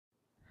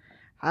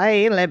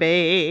Hi,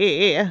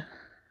 Libby.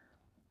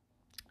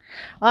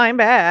 I'm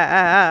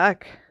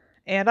back.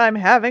 And I'm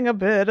having a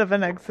bit of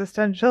an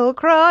existential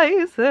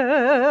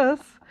crisis.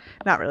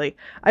 Not really.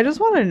 I just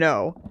want to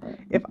know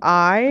if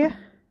I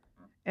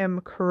am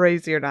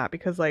crazy or not.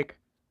 Because, like,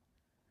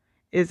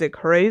 is it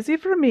crazy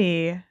for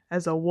me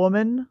as a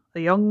woman, a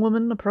young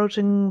woman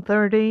approaching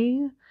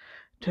 30,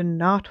 to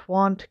not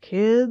want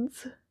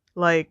kids?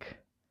 Like,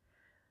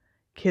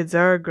 kids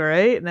are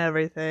great and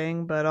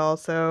everything, but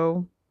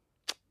also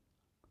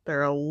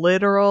they're a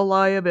literal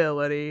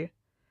liability.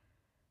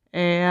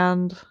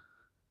 And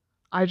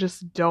I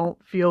just don't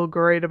feel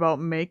great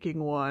about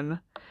making one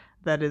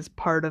that is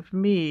part of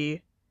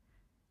me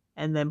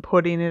and then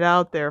putting it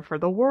out there for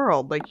the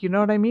world. Like, you know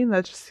what I mean?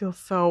 That just feels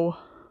so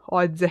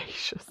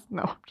audacious.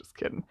 No, I'm just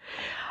kidding.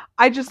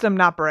 I just am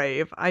not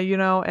brave.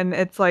 And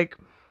it's like,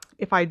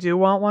 if I do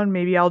want one,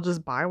 maybe I'll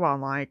just buy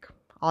one. Like,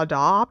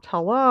 adopt.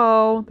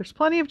 Hello. There's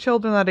plenty of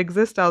children that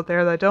exist out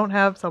there that don't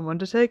have someone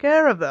to take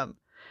care of them.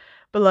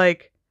 But,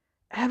 like,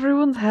 I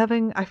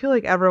feel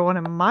like everyone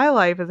in my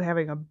life is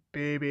having a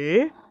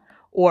baby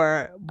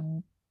or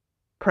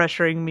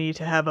pressuring me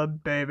to have a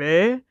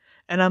baby.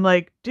 And I'm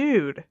like,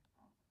 dude,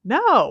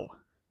 no,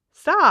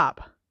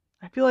 stop.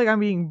 I feel like I'm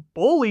being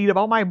bullied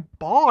about my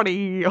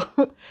body,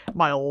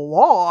 my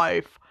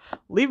life.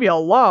 Leave me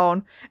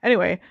alone.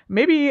 Anyway,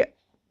 maybe,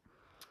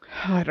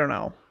 I don't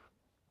know.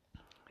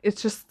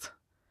 It's just,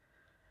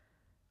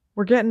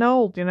 we're getting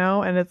old,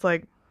 and it's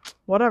like,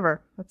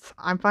 whatever.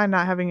 I'm fine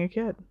not having a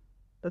kid.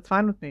 That's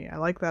fine with me. I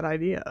like that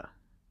idea.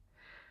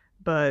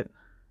 But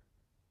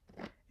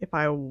if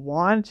I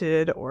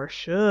wanted or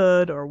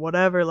should or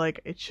whatever,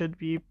 like, it should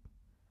be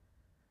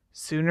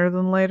sooner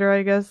than later,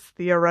 I guess,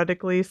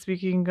 theoretically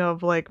speaking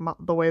of, like,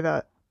 the way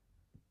that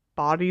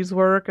bodies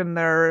work and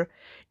their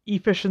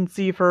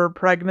efficiency for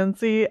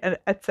pregnancy and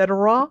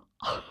etc.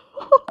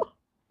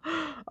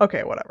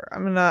 Okay, whatever.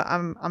 I'm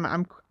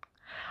gonna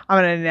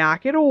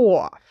knock it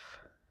off.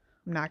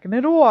 I'm knocking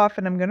it off,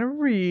 and I'm gonna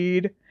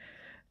read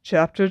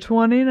chapter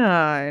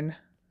 29.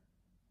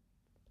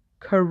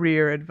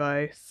 Career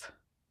advice.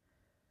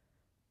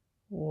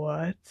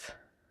 What?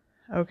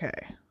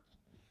 Okay.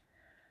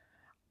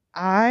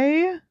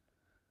 I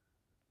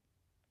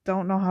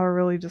don't know how to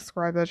really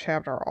describe the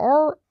chapter.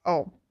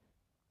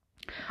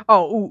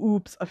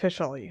 Oops,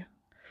 officially.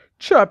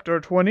 Chapter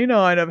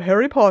 29 of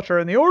Harry Potter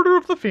and the Order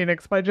of the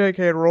Phoenix by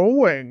J.K.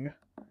 Rowling.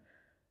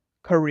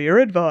 Career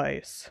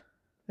advice.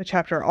 The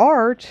chapter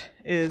art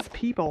is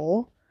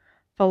people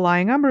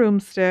flying on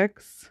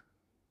broomsticks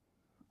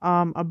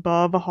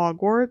above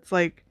Hogwarts,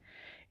 like,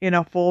 in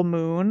a full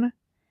moon.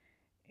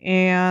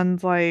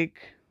 And,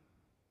 like,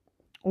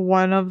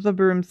 one of the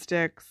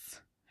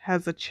broomsticks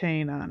has a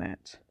chain on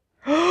it.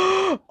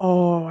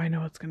 Oh, I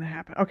know what's gonna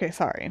happen. Okay,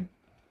 sorry.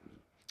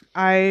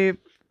 I'm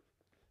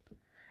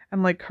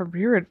like,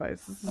 career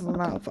advice. This does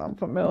not sound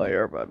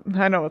familiar, but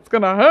I know what's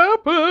gonna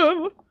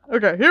happen.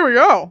 Okay, here we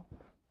go.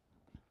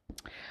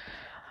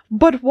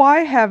 But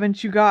why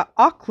haven't you got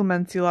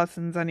occlumency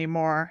lessons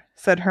anymore?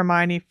 Said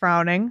Hermione,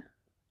 frowning.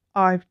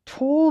 I've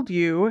told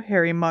you,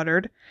 Harry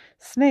muttered.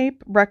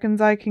 Snape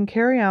reckons I can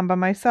carry on by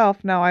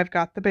myself now I've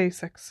got the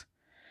basics.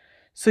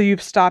 So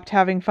you've stopped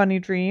having funny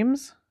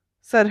dreams?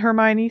 Said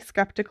Hermione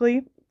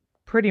skeptically.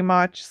 Pretty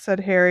much, said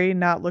Harry,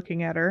 not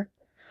looking at her.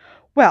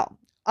 Well,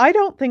 I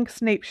don't think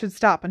Snape should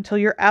stop until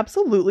you're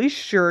absolutely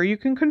sure you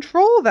can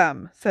control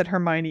them, said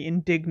Hermione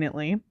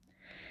indignantly.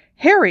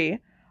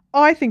 Harry,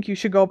 I think you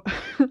should go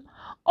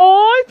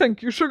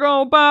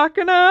back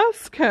and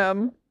ask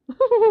him.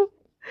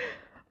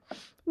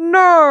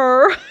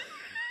 No.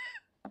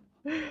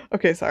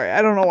 Okay, sorry.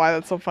 I don't know why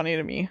that's so funny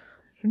to me.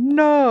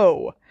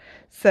 No,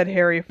 said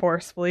Harry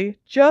forcefully.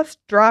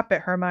 Just drop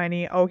it,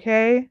 Hermione,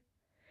 okay?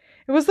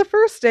 It was the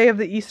first day of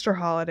the Easter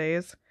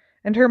holidays,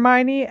 and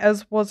Hermione,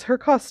 as was her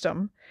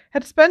custom,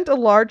 had spent a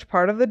large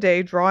part of the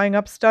day drawing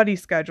up study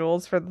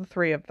schedules for the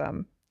three of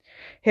them.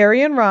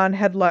 Harry and Ron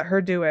had let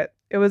her do it.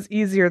 It was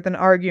easier than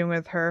arguing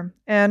with her,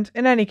 and,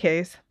 in any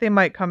case, they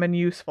might come in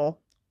useful.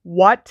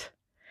 What?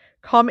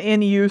 Come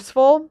in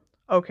useful?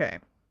 Okay.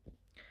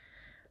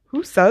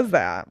 Who says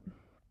that?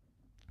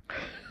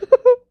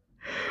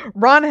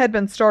 Ron had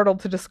been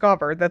startled to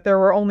discover that there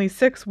were only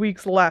 6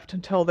 weeks left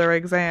until their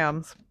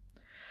exams.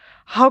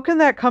 How can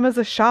that come as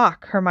a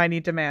shock? Hermione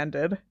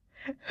demanded.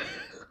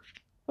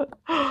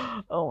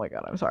 Oh my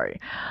god, I'm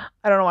sorry.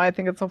 I don't know why I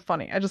think it's so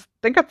funny. I just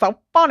think it's so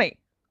funny.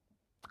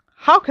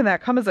 How can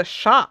that come as a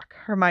shock?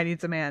 Hermione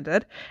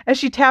demanded, as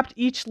she tapped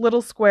each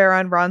little square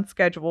on Ron's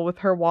schedule with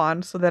her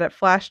wand so that it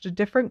flashed a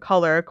different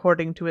color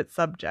according to its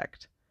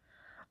subject.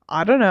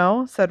 I don't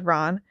know, said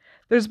Ron.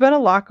 There's been a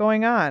lot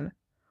going on.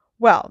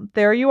 Well,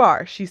 there you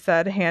are, she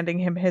said, handing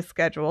him his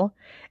schedule.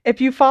 If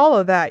you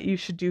follow that, you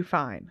should do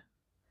fine.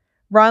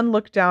 Ron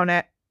looked down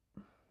it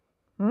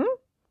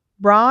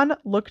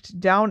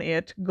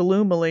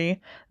gloomily,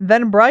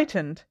 then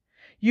brightened.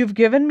 You've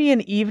given me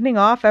an evening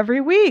off every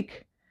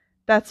week.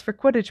 That's for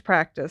Quidditch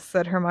practice,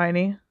 said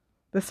Hermione.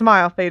 The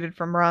smile faded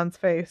from Ron's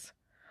face.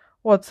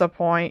 What's the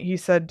point? He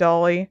said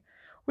dully.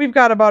 We've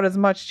got about as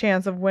much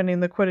chance of winning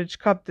the Quidditch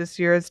Cup this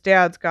year as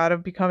Dad's got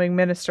of becoming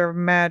Minister of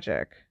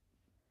Magic."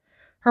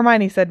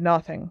 Hermione said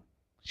nothing.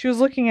 She was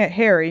looking at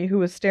Harry, who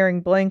was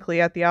staring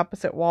blankly at the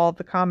opposite wall of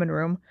the common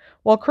room,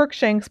 while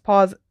Crookshanks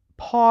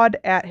pawed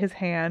at his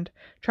hand,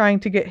 trying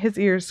to get his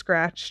ears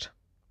scratched.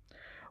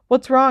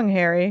 "What's wrong,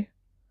 Harry?"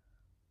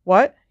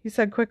 "What?" he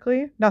said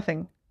quickly.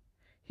 "Nothing."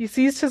 He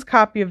seized his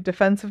copy of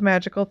Defensive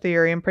Magical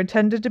Theory and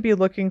pretended to be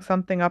looking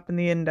something up in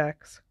the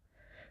index.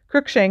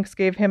 Crookshanks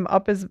gave him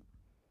up as...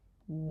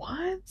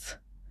 What?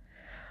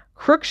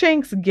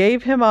 Crookshanks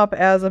gave him up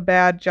as a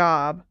bad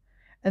job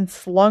and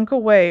slunk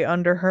away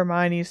under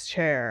Hermione's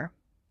chair.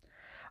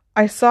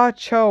 "I saw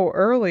Cho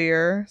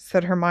earlier,"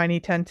 said Hermione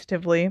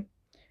tentatively,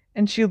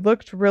 "and she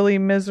looked really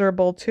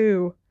miserable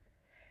too.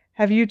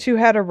 Have you two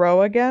had a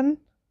row again?"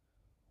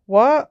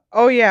 "What?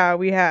 Oh yeah,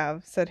 we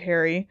have," said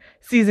Harry,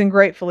 seizing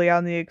gratefully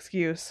on the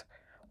excuse.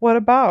 "What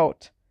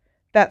about?"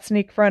 "That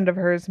sneak friend of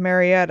hers,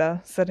 Marietta,"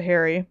 said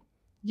Harry.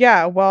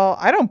 "Yeah, well,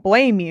 I don't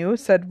blame you,"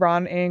 said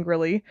Ron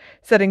angrily,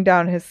 setting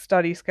down his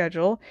study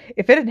schedule.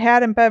 "If it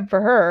hadn't been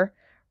for her..."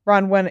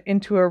 Ron went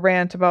into a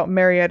rant about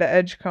Marietta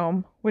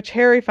Edgecombe, which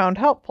Harry found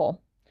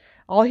helpful.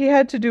 All he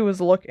had to do was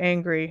look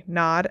angry,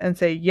 nod, and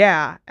say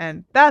 "yeah"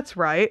 and "that's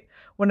right"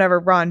 whenever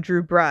Ron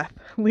drew breath,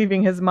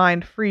 leaving his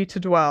mind free to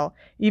dwell,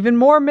 even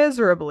more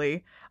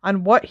miserably,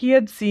 on what he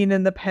had seen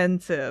in the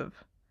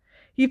Pensieve.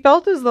 He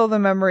felt as though the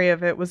memory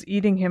of it was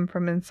eating him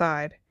from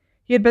inside.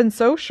 He had been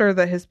so sure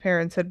that his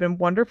parents had been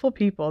wonderful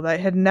people that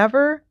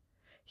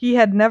he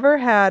had never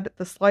had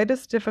the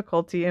slightest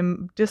difficulty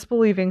in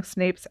disbelieving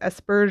Snape's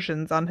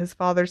aspersions on his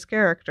father's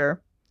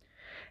character.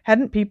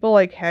 Hadn't people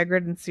like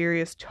Hagrid and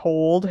Sirius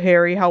told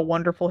Harry how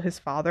wonderful his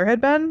father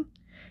had been?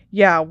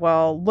 "Yeah,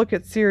 well, look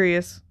at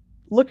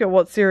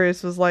what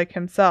Sirius was like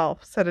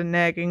himself," said a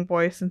nagging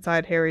voice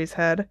inside Harry's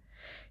head.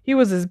 "He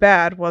was as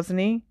bad, wasn't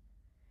he?"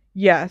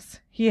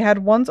 Yes, he had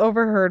once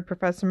overheard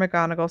Professor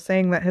McGonagall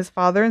saying that his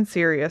father and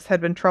Sirius had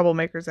been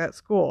troublemakers at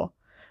school,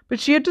 but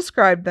she had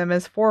described them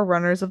as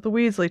forerunners of the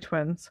Weasley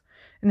twins,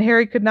 and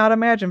Harry could not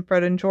imagine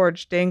Fred and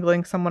George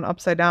dangling someone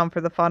upside down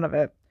for the fun of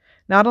it,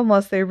 not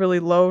unless they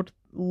really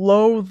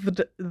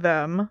loathed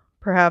them,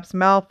 perhaps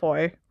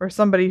Malfoy, or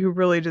somebody who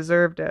really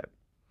deserved it.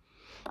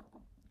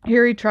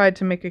 Harry tried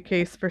to make a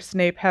case for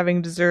Snape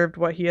having deserved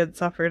what he had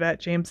suffered at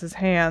James's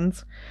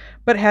hands,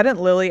 but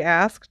hadn't Lily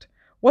asked,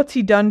 "What's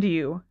he done to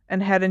you?"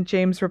 And hadn't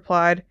James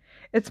replied,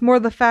 "It's more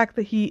the fact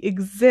that he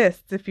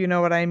exists, if you know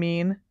what I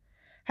mean."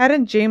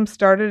 Hadn't James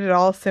started it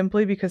all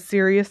simply because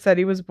Sirius said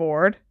he was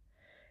bored?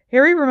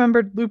 Harry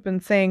remembered Lupin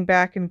saying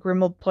back in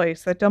Grimmauld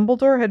Place that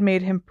Dumbledore had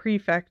made him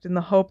prefect in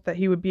the hope that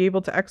he would be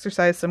able to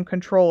exercise some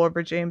control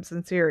over James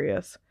and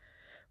Sirius.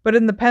 But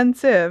in the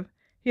Pensieve,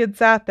 he had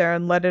sat there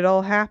and let it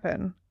all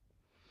happen.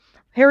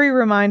 Harry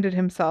reminded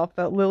himself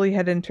that Lily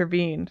had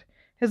intervened.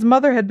 His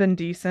mother had been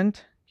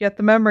decent, yet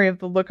the memory of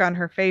the look on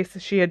her face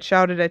as she had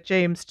shouted at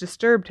James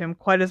disturbed him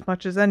quite as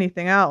much as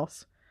anything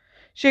else.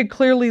 She had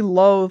clearly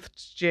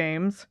loathed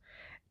James,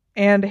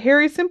 and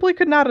Harry simply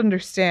could not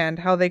understand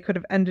how they could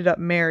have ended up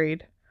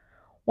married.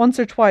 Once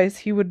or twice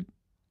he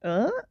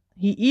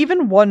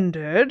even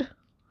wondered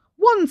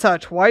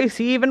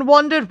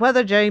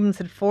whether James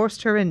had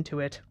forced her into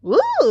it.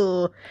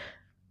 Ooh!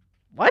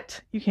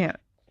 What? You can't.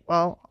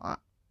 Well,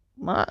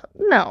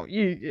 no,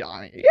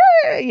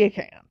 you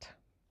can't.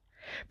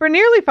 For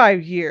nearly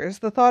 5 years,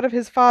 the thought of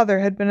his father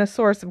had been a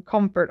source of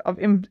comfort, of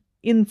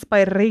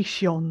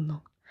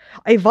inspiration.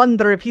 I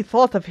wonder if he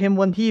thought of him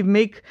when he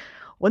make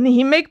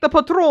the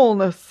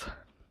Patronus.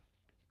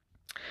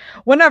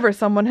 Whenever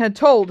someone had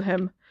told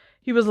him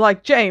he was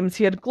like James,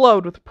 he had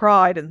glowed with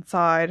pride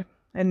inside.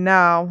 And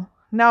now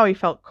he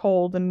felt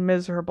cold and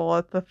miserable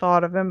at the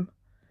thought of him.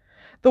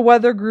 The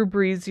weather grew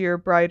breezier,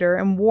 brighter,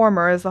 and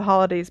warmer as the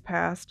holidays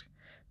passed.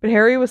 But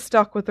Harry was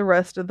stuck with the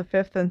rest of the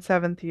 5th and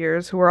 7th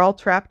years, who were all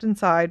trapped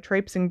inside,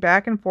 traipsing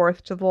back and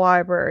forth to the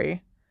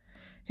library.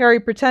 Harry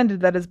pretended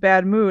that his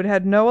bad mood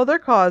had no other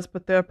cause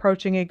but the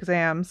approaching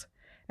exams,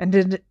 and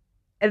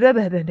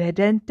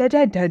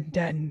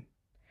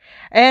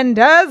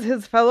as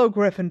his fellow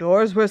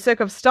Gryffindors were sick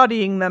of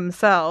studying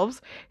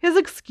themselves, his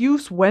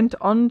excuse went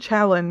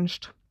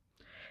unchallenged.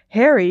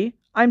 "Harry,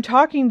 I'm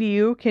talking to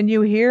you. Can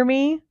you hear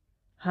me?"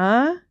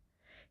 "Huh?"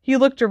 He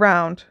looked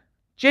around.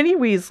 Ginny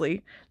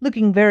Weasley,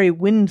 looking very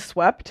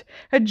windswept,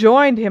 had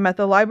joined him at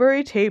the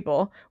library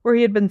table, where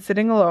he had been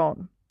sitting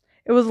alone.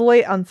 It was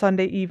late on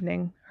Sunday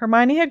evening.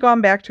 Hermione had gone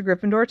back to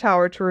Gryffindor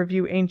Tower to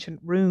review ancient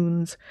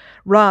runes.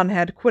 Ron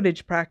had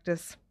Quidditch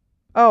practice.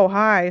 "Oh,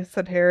 hi,"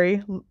 said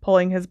Harry,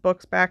 pulling his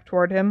books back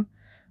toward him.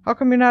 "How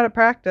come you're not at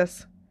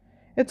practice?"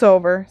 "It's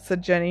over,"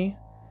 said Ginny.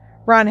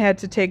 "Ron had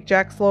to take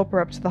Jack Sloper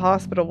up to the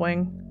hospital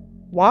wing."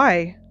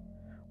 "Why?"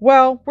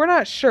 "Well, we're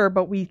not sure,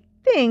 but we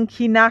think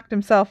he knocked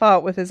himself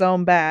out with his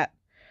own bat."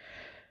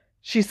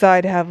 She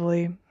sighed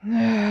heavily.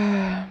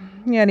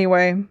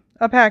 "Anyway,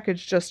 a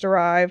package just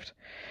arrived.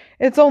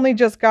 It's only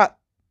just got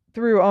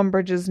through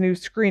Umbridge's new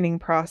screening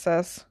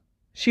process."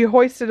 She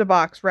hoisted a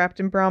box wrapped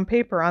in brown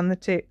paper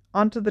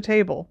onto the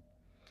table.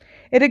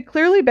 It had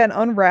clearly been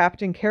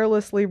unwrapped and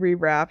carelessly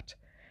rewrapped,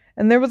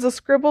 and there was a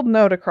scribbled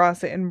note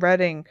across it in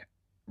red ink,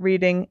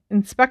 reading,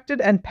 "Inspected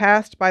and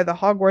passed by the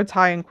Hogwarts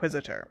High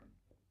Inquisitor."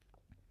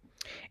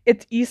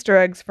 "It's Easter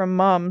eggs from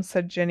Mum,"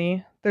 said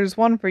Ginny. "There's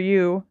one for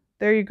you.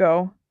 There you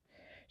go."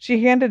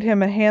 She handed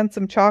him a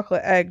handsome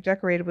chocolate egg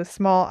decorated with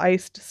small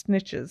iced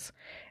snitches,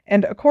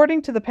 and,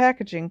 according to the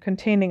packaging,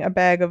 containing a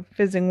bag of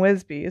fizzing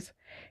Whizbees.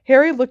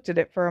 Harry looked at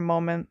it for a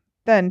moment,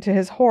 then, to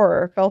his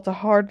horror, felt a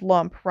hard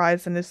lump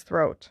rise in his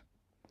throat.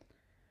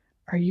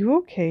 "Are you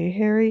okay,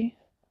 Harry?"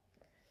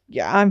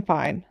 "Yeah, I'm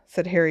fine,"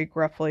 said Harry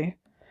gruffly.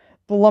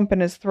 The lump in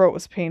his throat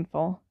was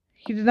painful.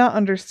 He did not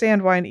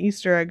understand why an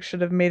Easter egg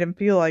should have made him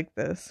feel like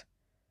this.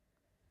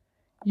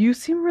 "You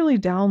seem really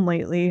down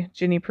lately,"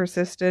 Ginny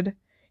persisted.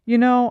 "You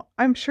know,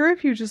 I'm sure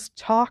if you just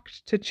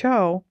talked to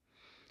Cho—"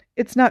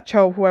 "It's not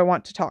Cho who I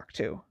want to talk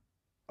to."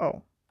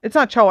 "Oh, it's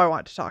not Cho I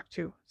want to talk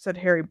to," said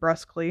Harry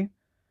brusquely.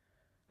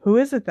 "Who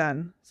is it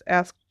then?"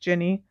 asked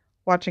Ginny,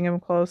 watching him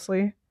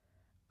closely.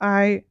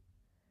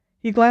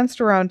 He glanced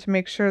around to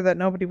make sure that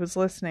nobody was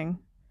listening.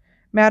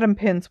 Madam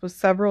Pince was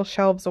several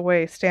shelves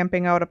away,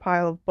 stamping out a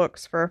pile of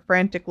books for a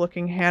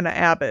frantic-looking Hannah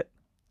Abbott.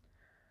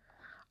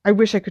 "I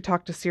wish I could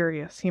talk to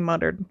Sirius," he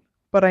muttered,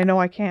 "but I know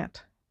I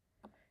can't."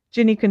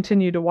 Ginny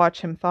continued to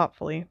watch him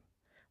thoughtfully,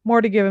 more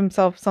to give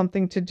himself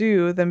something to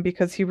do than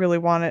because he really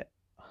wanted...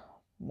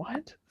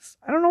 What?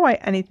 I don't know why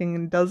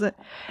anything doesn't...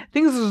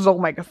 Things just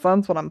don't make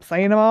sense when I'm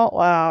saying them out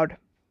loud.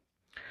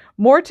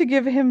 More to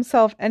give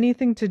himself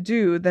anything to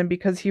do than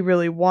because he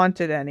really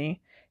wanted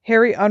any,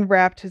 Harry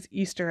unwrapped his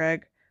Easter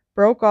egg,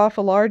 broke off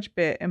a large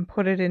bit, and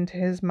put it into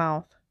his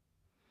mouth.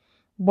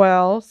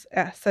 "Well,"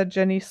 said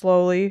Jenny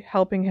slowly,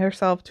 helping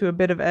herself to a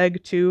bit of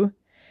egg too,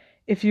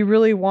 "if you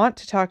really want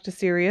to talk to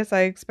Sirius,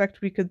 I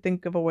expect we could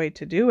think of a way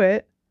to do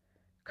it."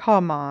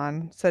 "Come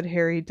on," said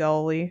Harry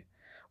dully,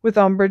 "with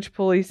Umbridge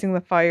policing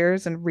the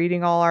fires and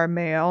reading all our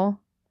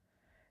mail."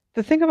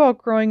 "The thing about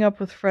growing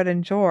up with Fred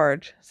and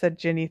George," said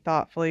Ginny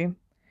thoughtfully,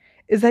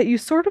 "is that you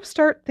sort of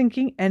start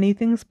thinking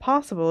anything's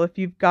possible if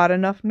you've got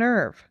enough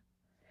nerve."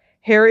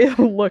 Harry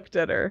looked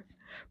at her.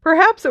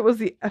 Perhaps it was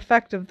the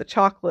effect of the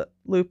chocolate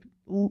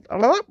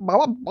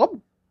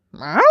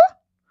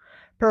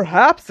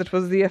Perhaps it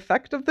was the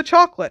effect of the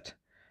chocolate.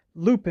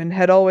 Lupin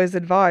had always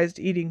advised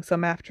eating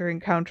some after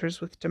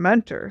encounters with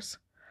Dementors.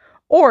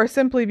 Or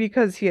simply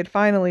because he had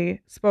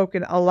finally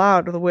spoken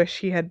aloud the wish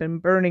he had been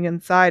burning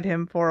inside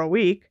him for a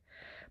week.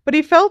 But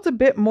he felt a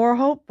bit more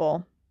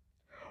hopeful.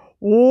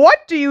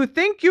 "What do you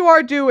think you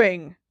are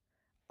doing?"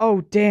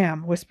 "Oh,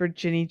 damn," whispered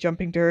Ginny,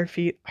 jumping to her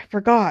feet. "I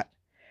forgot."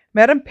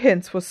 Madam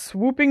Pince was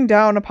swooping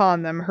down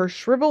upon them, her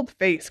shriveled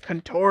face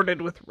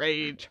contorted with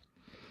rage.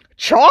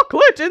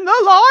 "Chocolate in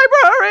the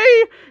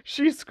library!"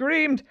 she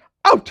screamed.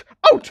 "Out!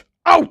 Out!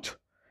 Out!"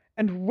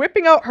 And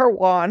whipping out her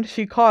wand,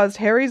 she caused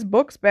Harry's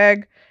books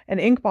bag and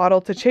ink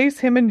bottle to chase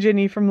him and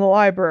Ginny from the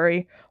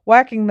library,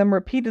 whacking them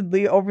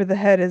repeatedly over the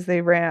head as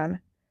they ran.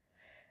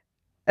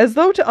 As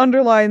though to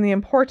underline the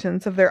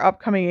importance of their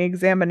upcoming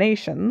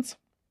examinations,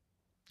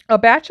 a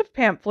batch of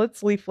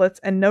pamphlets, leaflets,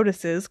 and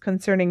notices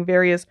concerning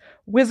various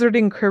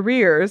wizarding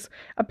careers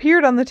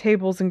appeared on the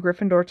tables in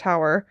Gryffindor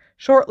Tower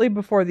shortly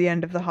before the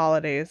end of the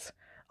holidays,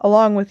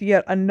 along with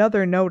yet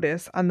another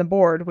notice on the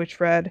board which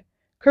read,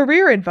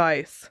 "Career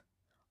Advice.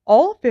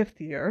 All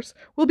fifth years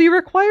will be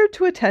required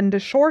to attend a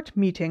short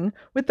meeting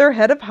with their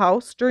head of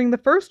house during the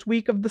first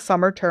week of the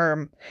summer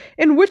term,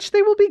 in which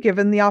they will be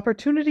given the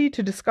opportunity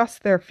to discuss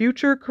their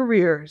future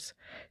careers.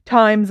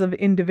 Times of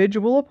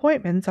individual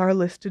appointments are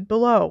listed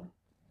below."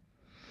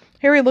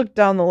 Harry looked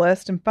down the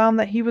list and found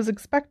that he was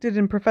expected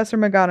in Professor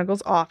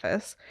McGonagall's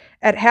office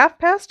at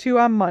 2:30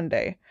 on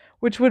Monday,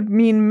 which would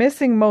mean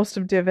missing most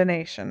of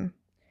divination.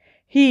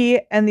 He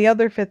and the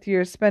other fifth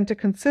years spent a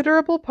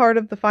considerable part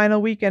of the final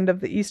weekend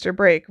of the Easter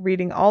break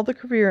reading all the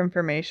career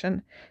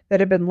information that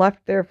had been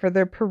left there for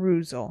their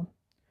perusal.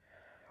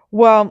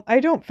 "Well, I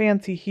don't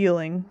fancy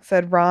healing,"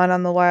 said Ron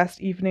on the last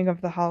evening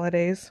of the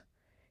holidays.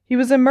 He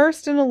was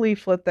immersed in a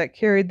leaflet that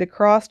carried the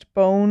crossed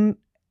bone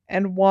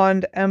and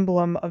wand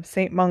emblem of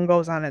St.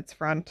 Mungo's on its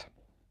front.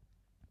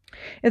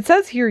 "It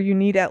says here you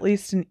need at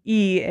least an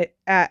E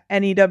at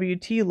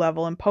NEWT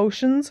level in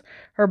potions,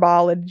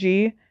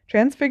 herbology,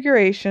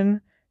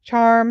 transfiguration,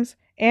 charms,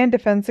 and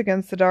defense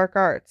against the dark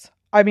arts.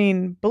 I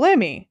mean,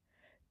 blimey,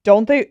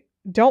 don't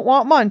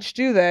want much,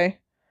 do they?"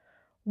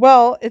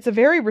 "Well, it's a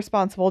very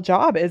responsible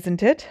job,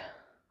 isn't it?"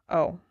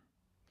 "Oh.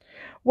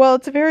 Well,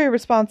 it's a very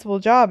responsible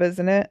job,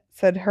 isn't it?"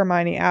 said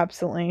Hermione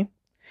absently.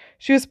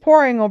 She was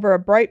poring over a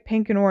bright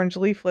pink and orange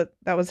leaflet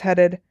that was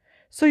headed,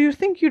 "So you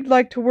think you'd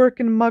like to work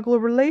in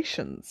Muggle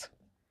relations?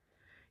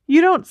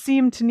 You don't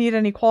seem to need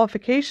any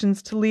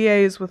qualifications to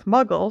liaise with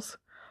Muggles.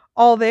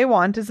 All they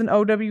want is an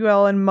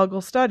OWL in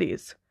Muggle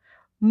studies.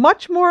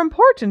 Much more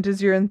important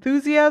is your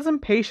enthusiasm,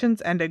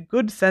 patience, and a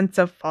good sense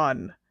of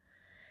fun."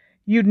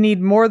 "You'd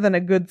need more than a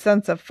good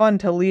sense of fun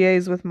to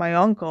liaise with my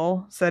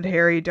uncle," said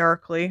Harry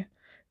darkly.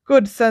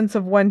 "Good sense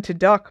of when to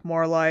duck,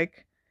 more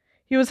like."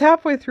 He was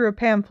halfway through a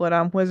pamphlet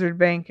on wizard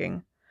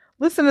banking.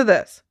 "Listen to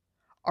this.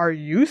 Are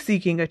you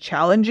seeking a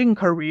challenging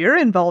career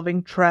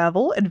involving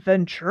travel,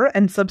 adventure,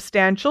 and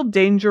substantial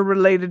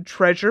danger-related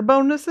treasure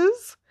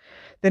bonuses?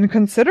 Then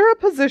consider a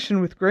position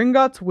with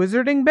Gringotts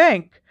Wizarding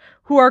Bank,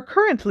 who are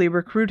currently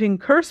recruiting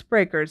curse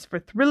breakers for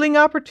thrilling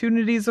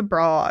opportunities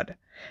abroad.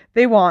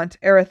 They want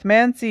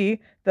arithmancy,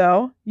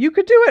 though. You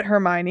could do it,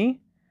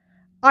 Hermione.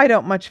 I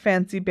don't much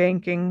fancy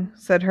banking,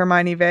 said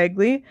Hermione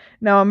vaguely,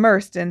 now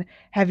immersed in,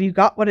 have you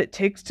got what it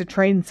takes to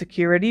train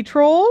security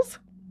trolls?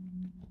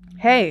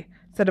 Hey,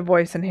 said a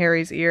voice in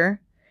Harry's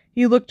ear.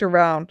 He looked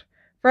around.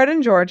 Fred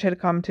and George had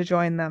come to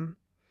join them.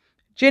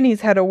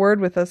 Ginny's had a word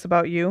with us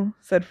about you,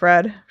 said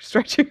Fred,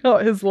 stretching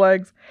out his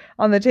legs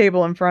on the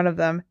table in front of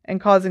them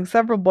and causing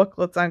several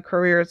booklets on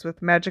careers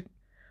with magic.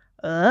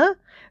 Okay.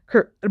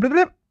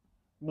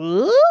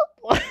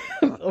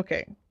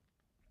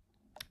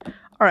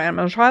 All right, I'm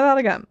going to try that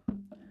again,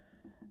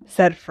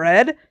 said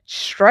Fred,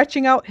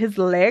 stretching out his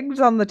legs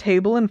on the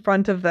table in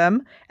front of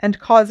them and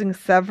causing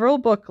several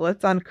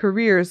booklets on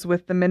careers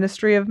with the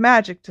Ministry of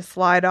Magic to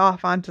slide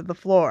off onto the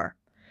floor.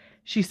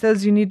 She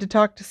says you need to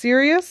talk to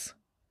Sirius?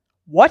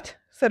 What?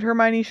 Said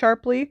Hermione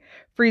sharply,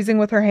 freezing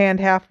with her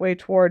hand halfway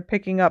toward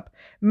picking up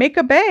Make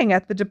a Bang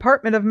at the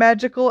Department of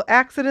Magical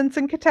Accidents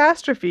and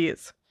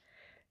Catastrophes.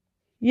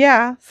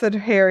 Yeah, said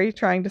Harry,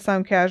 trying to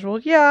sound casual.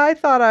 Yeah, I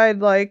thought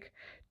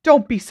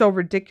Don't be so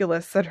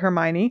ridiculous, said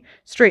Hermione,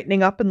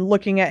 straightening up and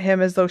looking at him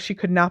as though she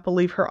could not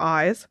believe her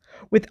eyes.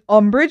 With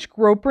Umbridge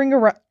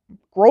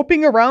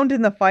groping around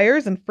in the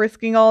fires and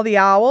frisking all the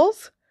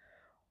owls?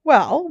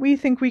 Well, we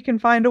think we can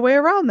find a way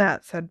around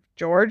that, said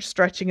George,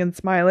 stretching and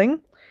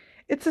smiling.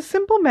 It's a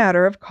simple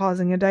matter of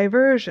causing a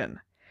diversion.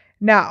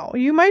 Now,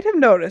 you might have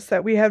noticed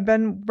that we have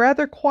been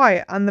rather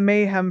quiet on the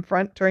mayhem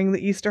front during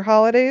the Easter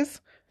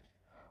holidays.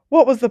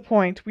 What was the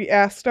point, we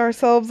asked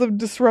ourselves, of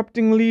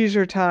disrupting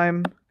leisure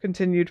time?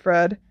 Continued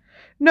Fred.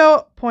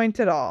 No point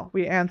at all,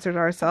 we answered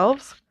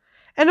ourselves.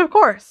 And of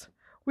course,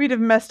 we'd have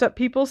messed up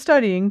people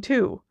studying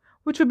too,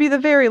 which would be the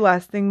very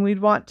last thing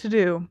we'd want to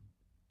do.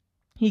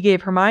 He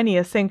gave Hermione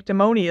a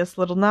sanctimonious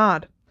little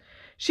nod.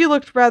 She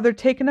looked rather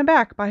taken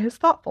aback by his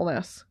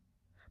thoughtfulness.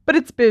 But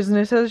it's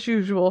business as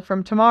usual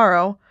from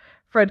tomorrow,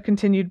 Fred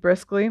continued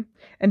briskly,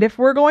 and if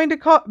we're going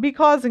to be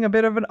causing a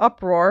bit of an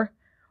uproar,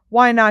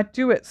 why not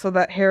do it so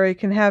that Harry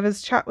can have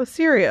his chat with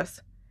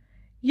Sirius?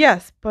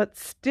 Yes, but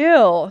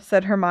still,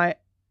 said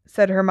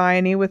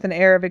Hermione with an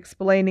air of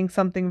explaining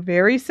something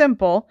very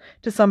simple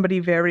to somebody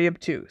very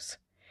obtuse.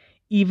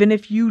 Even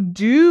if you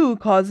do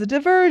cause a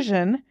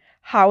diversion,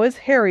 how is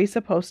Harry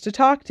supposed to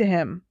talk to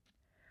him?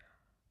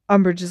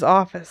 Umbridge's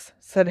office,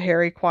 said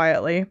Harry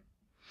quietly.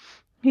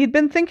 He'd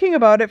been thinking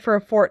about it for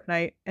a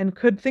fortnight and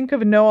could think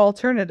of no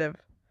alternative.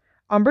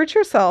 Umbridge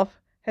herself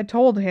had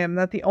told him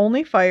that the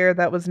only fire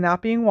that was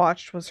not being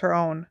watched was her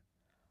own.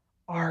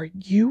 Are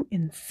you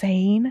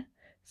insane?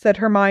 Said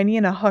Hermione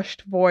in a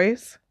hushed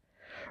voice.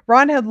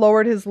 Ron had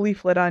lowered his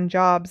leaflet on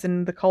jobs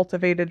in the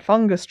cultivated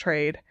fungus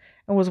trade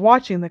and was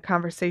watching the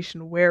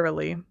conversation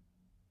warily.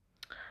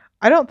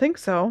 I don't think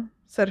so,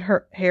 said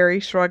Harry,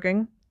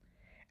 shrugging.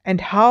 And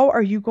how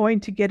are you going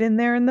to get in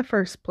there in the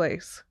first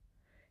place?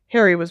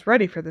 Harry was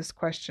ready for this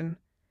question.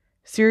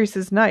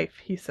 Sirius's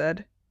knife, he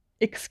said.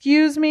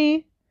 Excuse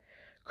me?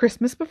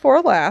 Christmas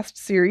before last,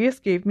 Sirius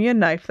gave me a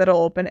knife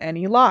that'll open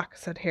any lock,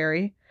 said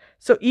Harry.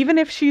 So even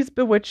if she's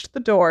bewitched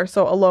the door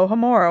so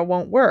Alohomora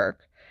won't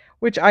work,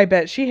 which I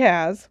bet she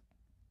has.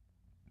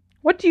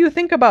 What do you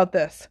think about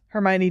this?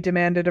 Hermione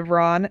demanded of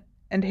Ron,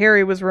 and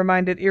Harry was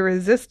reminded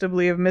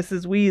irresistibly of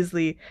Mrs.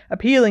 Weasley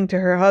appealing to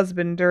her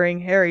husband during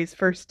Harry's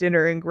first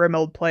dinner in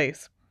Grimmauld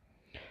Place.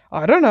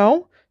 I don't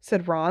know,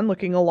 said Ron,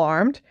 looking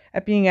alarmed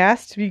at being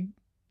asked to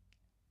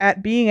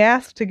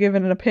give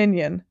an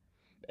opinion.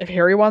 If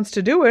Harry wants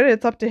to do it,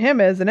 it's up to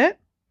him, isn't it?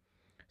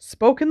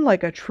 Spoken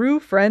like a true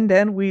friend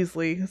and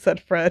Weasley,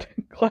 said Fred,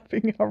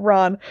 clapping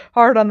Ron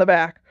hard on the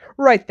back.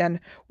 Right then,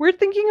 we're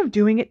thinking of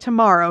doing it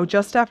tomorrow,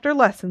 just after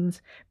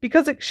lessons,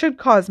 because it should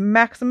cause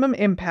maximum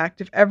impact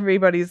if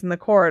everybody's in the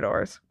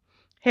corridors.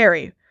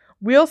 Harry,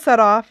 we'll set it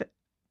off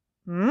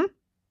in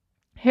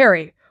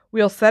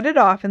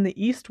the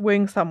east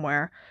wing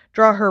somewhere.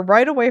 Draw her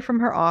right away from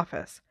her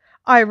office.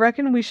 I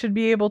reckon we should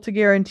be able to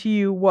guarantee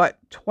you,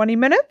 20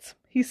 minutes?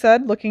 He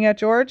said, looking at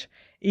George.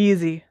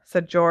 Easy,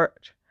 said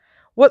George.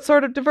 What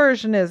sort of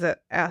diversion is it?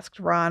 Asked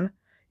Ron.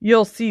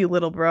 You'll see,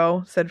 little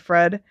bro, said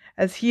Fred,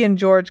 as he and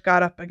George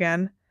got up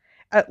again.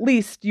 At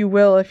least you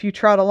will if you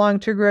trot along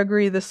to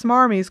Gregory the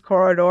Smarmy's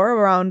corridor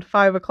around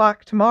 5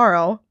 o'clock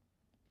tomorrow.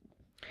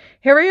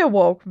 Harry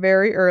awoke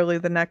very early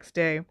the next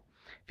day,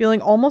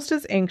 feeling almost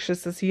as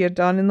anxious as he had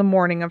done in the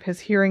morning of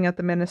his hearing at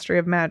the Ministry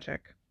of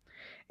Magic.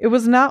 It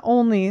was not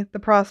only the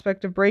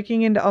prospect of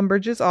breaking into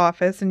Umbridge's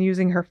office and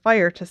using her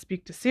fire to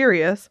speak to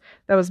Sirius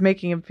that was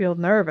making him feel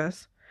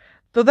nervous,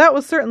 though that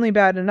was certainly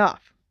bad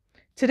enough.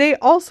 Today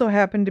also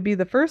happened to be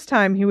the first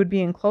time he would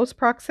be in close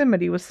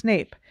proximity with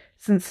Snape,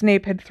 since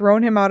Snape had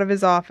thrown him out of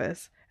his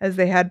office, as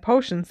they had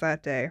potions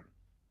that day.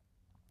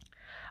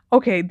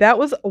 Okay, that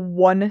was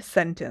one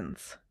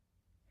sentence.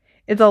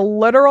 It's a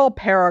literal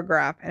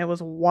paragraph, and it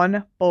was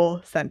one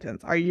full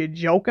sentence. Are you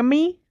joking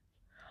me?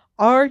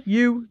 Are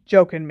you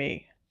joking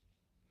me?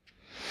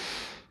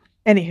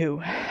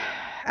 Anywho,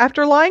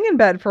 after lying in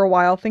bed for a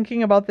while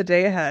thinking about the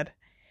day ahead,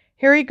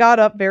 Harry got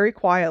up very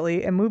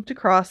quietly and moved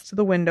across to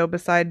the window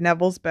beside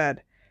Neville's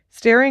bed,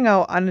 staring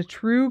out on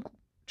a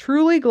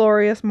truly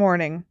glorious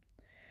morning.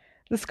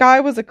 The sky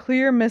was a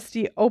clear,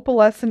 misty,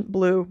 opalescent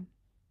blue.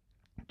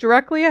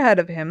 Directly ahead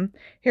of him,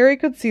 Harry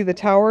could see the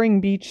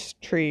towering beech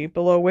tree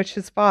below which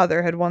his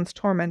father had once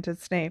tormented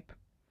Snape.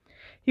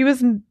 He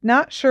was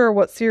not sure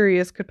what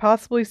Sirius could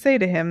possibly say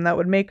to him that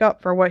would make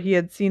up for what he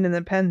had seen in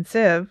the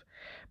Pensieve,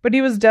 but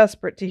he was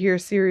desperate to hear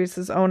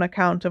Sirius's own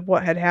account of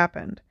what had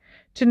happened,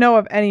 to know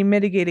of any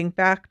mitigating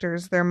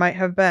factors there might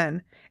have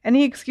been,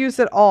 any excuse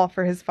at all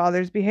for his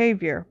father's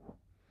behavior.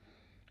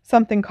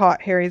 Something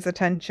caught Harry's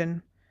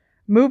attention.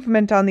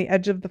 Movement on the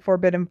edge of the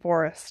Forbidden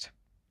Forest.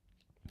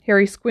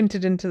 Harry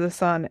squinted into the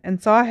sun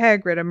and saw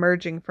Hagrid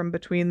emerging from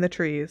between the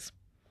trees.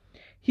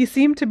 He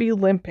seemed to be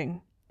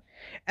limping.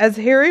 As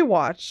Harry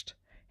watched,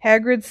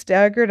 Hagrid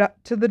staggered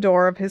up to the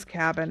door of his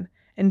cabin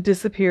and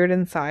disappeared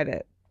inside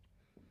it.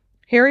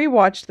 Harry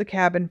watched the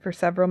cabin for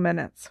several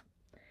minutes.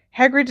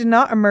 Hagrid did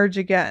not emerge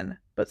again,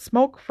 but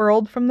smoke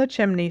furled from the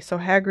chimney so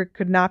Hagrid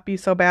could not be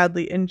so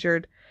badly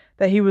injured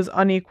that he was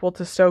unequal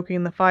to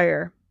stoking the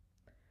fire.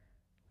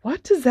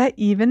 What does that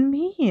even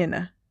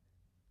mean?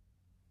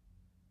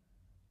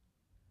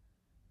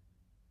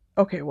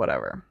 Okay,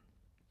 whatever.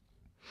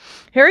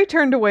 Harry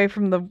turned away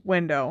from the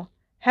window,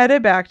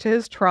 headed back to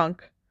his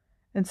trunk,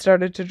 and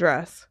started to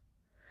dress.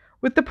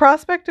 With the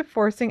prospect of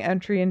forcing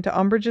entry into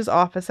Umbridge's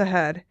office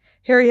ahead,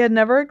 Harry had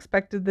never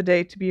expected the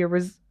day to be a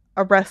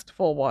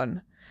restful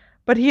one,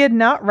 but he had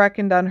not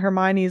reckoned on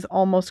Hermione's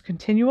almost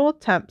continual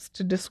attempts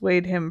to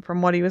dissuade him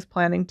from what he was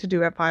planning to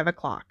do at 5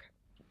 o'clock.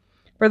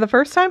 For the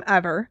first time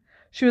ever,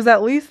 she was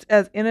at least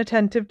as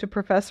inattentive to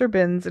Professor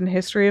Binns and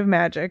History of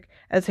Magic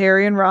as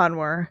Harry and Ron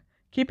were,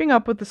 keeping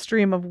up with the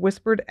stream of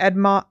whispered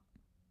admonition.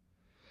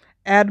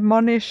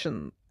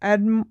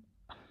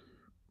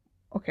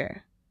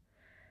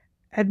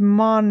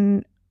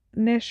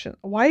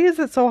 Why is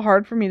it so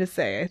hard for me to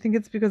say? I think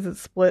it's because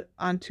it's split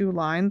on 2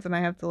 lines and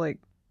I have to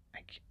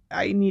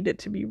I need it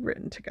to be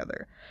written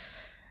together.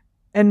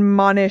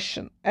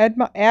 Admonitions.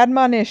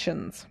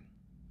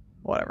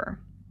 Whatever.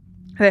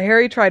 That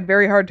Harry tried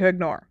very hard to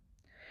ignore.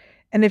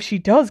 And if she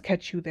does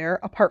catch you there,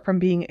 apart from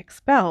being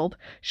expelled,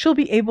 she'll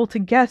be able to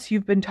guess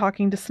you've been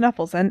talking to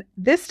Snuffles, and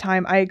this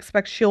time I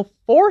expect she'll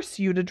force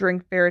you to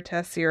drink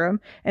Veritas serum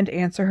and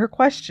answer her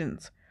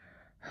questions.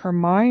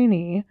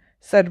 Hermione,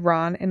 said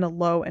Ron in a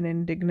low and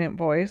indignant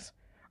voice,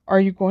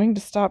 are you going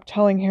to stop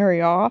telling Harry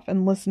off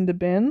and listen to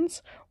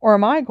Binns, or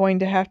am I going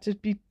to have to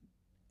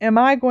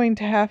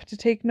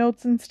take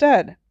notes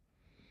instead?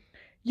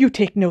 You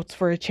take notes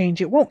for a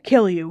change, it won't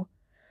kill you.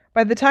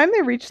 By the time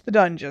they reached the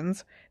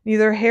dungeons,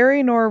 neither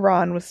Harry nor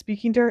Ron was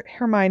speaking to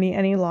Hermione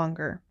any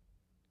longer.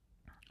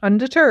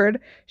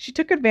 Undeterred, she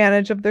took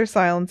advantage of their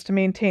silence to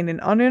maintain an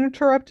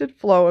uninterrupted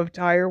flow of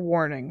dire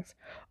warnings,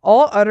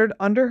 all uttered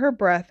under her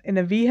breath in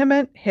a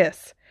vehement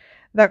hiss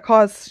that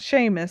caused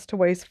Seamus to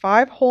waste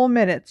 5 whole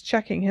minutes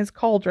checking his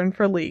cauldron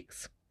for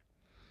leaks.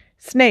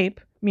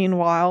 Snape,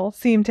 meanwhile,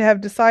 seemed to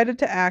have decided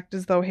to act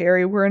as though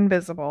Harry were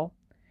invisible.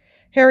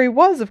 Harry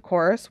was, of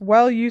course,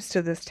 well used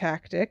to this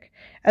tactic,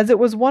 as it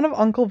was one of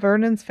Uncle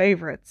Vernon's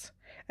favorites,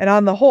 and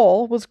on the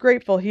whole was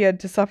grateful he had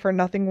to suffer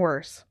nothing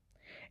worse.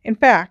 In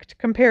fact,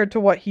 compared to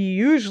what he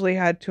usually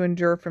had to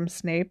endure from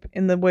Snape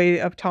in the way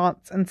of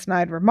taunts and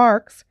snide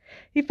remarks,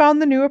 he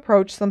found the new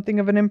approach something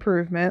of an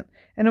improvement,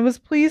 and was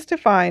pleased to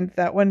find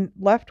that when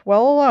left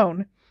well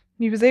alone,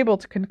 he was able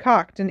to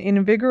concoct an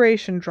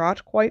invigoration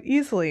draught quite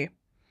easily.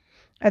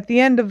 At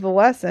the end of the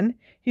lesson,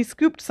 he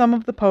scooped some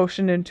of the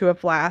potion into a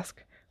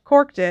flask,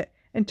 corked it,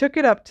 and took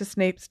it up to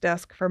Snape's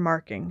desk for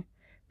marking,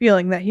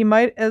 feeling that he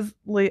might at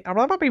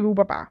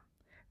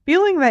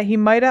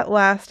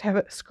last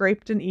have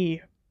scraped an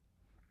E.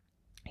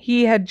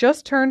 He had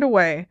just turned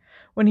away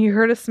when he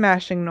heard a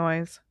smashing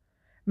noise.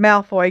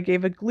 Malfoy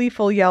gave a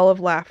gleeful yell of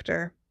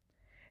laughter.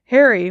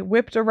 Harry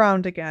whipped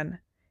around again.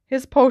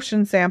 His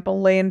potion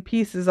sample lay in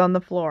pieces on the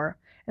floor,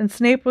 and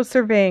Snape was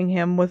surveying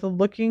him with a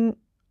look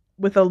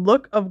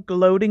of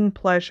gloating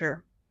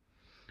pleasure.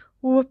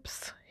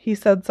 "Whoops," he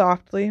said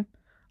softly.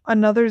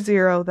 "Another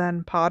 0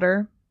 then,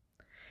 Potter."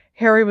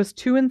 Harry was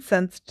too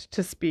incensed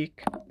to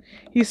speak.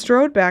 He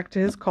strode back to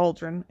his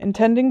cauldron,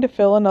 intending to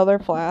fill another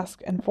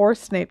flask and force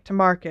Snape to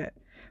mark it,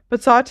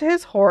 but saw to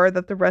his horror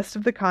that the rest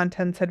of the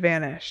contents had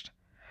vanished.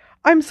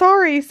 "I'm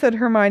sorry," said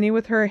Hermione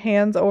with her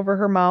hands over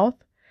her mouth.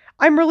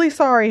 "I'm really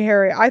sorry,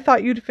 Harry. I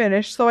thought you'd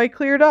finished, so I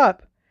cleared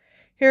up."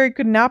 Harry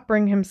could not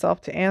bring himself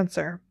to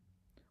answer.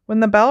 When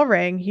the bell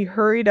rang, he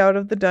hurried out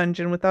of the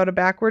dungeon without a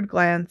backward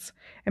glance,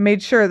 and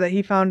made sure that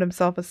he found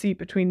himself a seat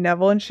between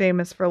Neville and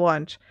Seamus for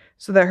lunch,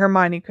 so that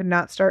Hermione could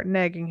not start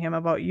nagging him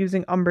about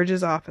using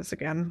Umbridge's office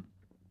again.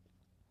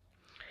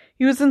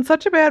 He was in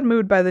such a bad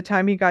mood by the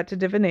time he got to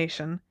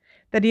divination,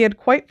 that he had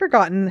quite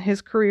forgotten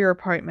his career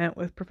appointment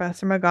with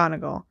Professor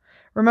McGonagall,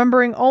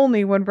 remembering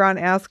only when Ron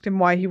asked him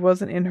why he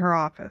wasn't in her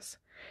office.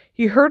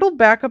 He hurtled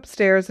back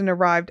upstairs and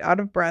arrived out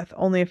of breath,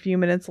 only a few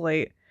minutes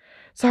late.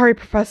 "Sorry,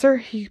 Professor,"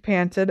 he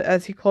panted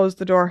as he closed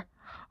the door.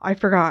 "I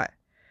forgot."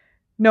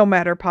 "No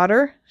matter,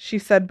 Potter," she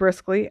said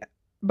briskly,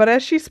 but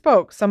as she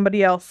spoke,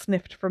 somebody else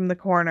sniffed from the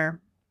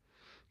corner.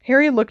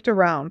 Harry looked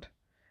around.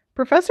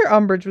 Professor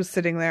Umbridge was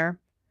sitting there,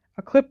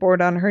 a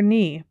clipboard on her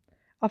knee,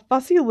 a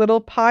fussy little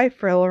pie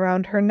frill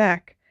around her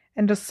neck,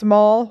 and a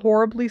small,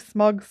 horribly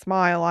smug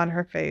smile on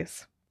her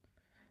face.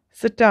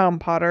 "Sit down,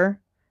 Potter,"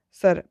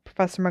 said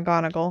Professor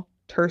McGonagall,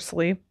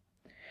 tersely.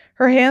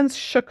 Her hands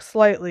shook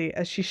slightly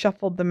as she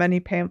shuffled the many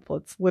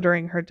pamphlets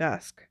littering her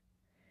desk.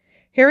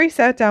 Harry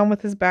sat down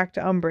with his back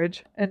to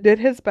Umbridge and did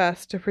his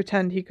best to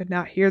pretend he could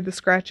not hear the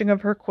scratching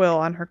of her quill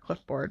on her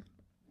clipboard.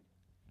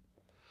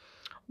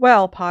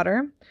 "Well,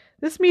 Potter,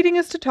 this meeting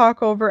is to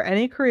talk over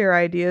any career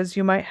ideas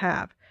you might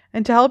have,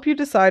 and to help you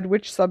decide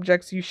which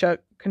subjects you shall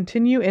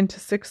continue into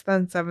 6th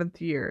and 7th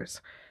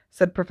years,"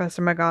 said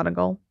Professor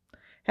McGonagall.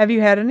 "Have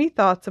you had any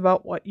thoughts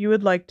about what you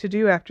would like to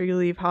do after you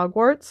leave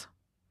Hogwarts?"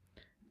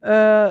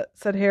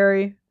 Said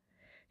Harry.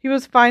 He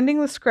was finding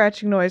the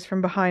scratching noise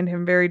from behind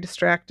him very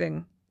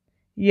distracting.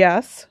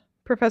 "Yes,"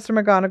 Professor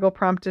McGonagall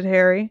prompted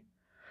Harry.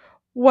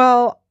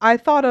 "Well, I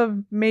thought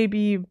of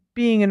maybe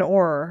being an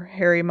Auror,"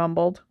 Harry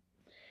mumbled.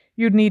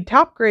 "You'd need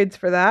top grades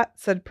for that,"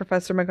 said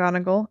Professor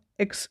McGonagall,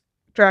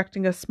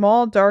 extracting a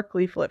small dark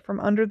leaflet from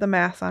under the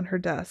mass on her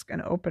desk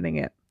and opening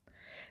it.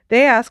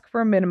 "They ask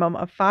for a minimum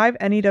of 5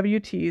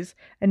 NEWTs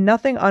and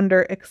nothing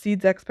under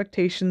exceeds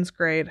expectations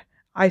grade.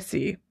 I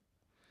see.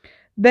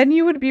 Then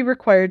you would be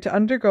required to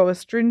undergo a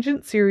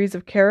stringent series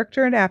of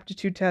character and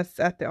aptitude tests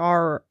at the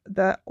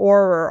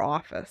Auror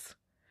office.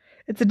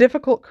 It's a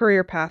difficult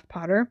career path,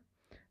 Potter.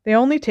 They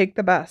only take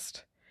the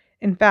best.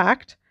 In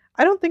fact,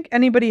 I don't think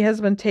anybody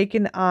has been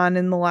taken on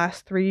in the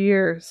last 3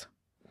 years."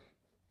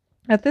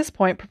 At this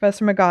point,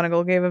 Professor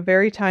McGonagall gave a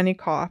very tiny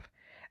cough,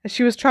 as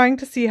she was trying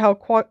to see how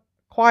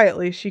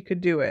quietly she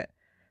could do it.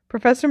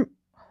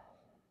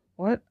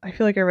 What? I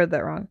feel like I read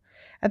that wrong.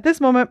 At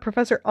this moment,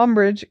 Professor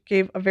Umbridge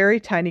gave a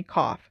very tiny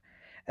cough,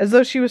 as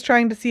though she was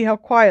trying to see how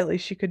quietly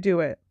she could do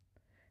it.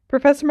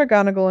 Professor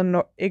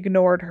McGonagall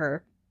ignored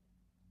her.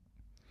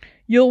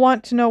 "You'll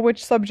want to know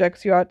which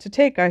subjects you ought to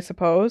take, I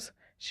suppose,"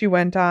 she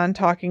went on,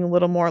 talking a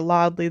little more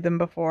loudly than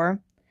before.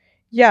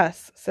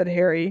 "Yes," said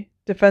Harry.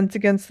 "Defense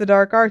against the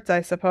dark arts,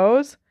 I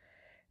suppose?"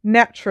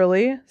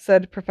 "Naturally,"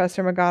 said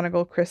Professor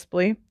McGonagall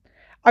crisply.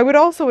 "I would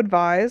also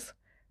advise..."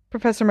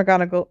 Professor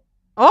McGonagall...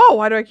 Oh,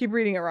 why do I keep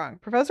reading it wrong?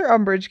 Professor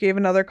Umbridge gave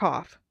another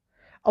cough,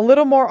 a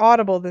little more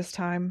audible this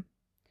time.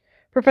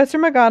 Professor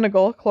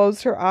McGonagall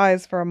closed her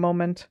eyes for a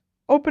moment,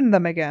 opened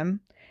them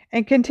again,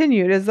 and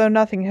continued as though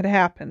nothing had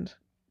happened.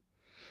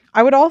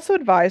 "I would also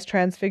advise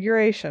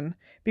transfiguration,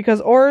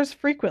 because Aurors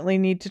frequently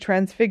need to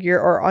transfigure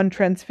or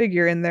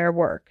untransfigure in their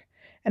work.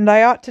 And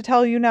I ought to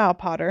tell you now,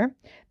 Potter,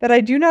 that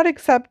I do not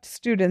accept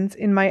students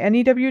in my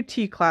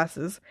NEWT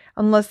classes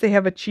unless they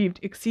have achieved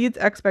exceeds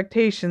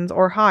expectations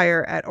or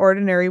higher at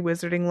ordinary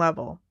wizarding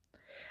level.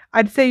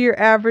 I'd say you're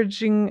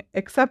averaging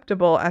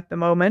acceptable at the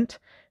moment,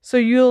 so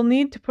you'll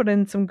need to put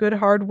in some good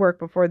hard work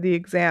before the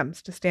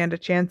exams to stand a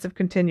chance of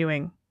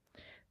continuing.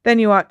 Then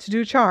you ought to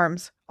do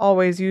charms,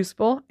 always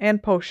useful,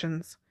 and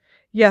potions.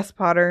 Yes,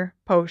 Potter,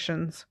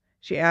 potions,"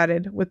 she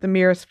added, with the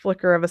merest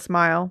flicker of a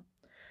smile.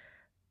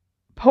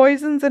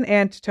 "Poisons and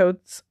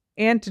antidotes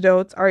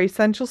are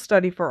essential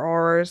study for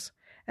Aurors,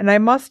 and I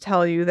must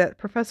tell you that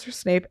Professor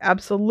Snape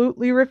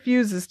absolutely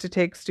refuses to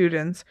take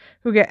students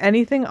who get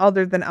anything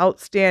other than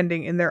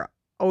outstanding in their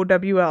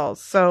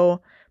OWLs,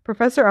 so..."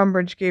 Professor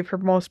Umbridge gave her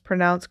most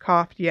pronounced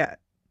cough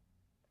yet.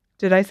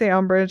 Did I say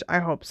Umbridge? I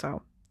hope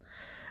so.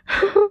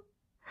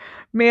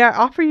 "May I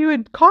offer you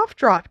a cough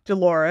drop,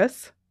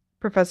 Dolores?"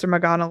 Professor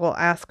McGonagall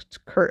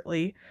asked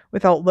curtly,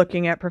 without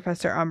looking at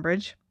Professor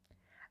Umbridge.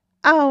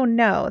 "Oh,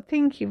 no,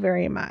 thank you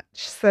very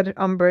much," said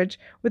Umbridge,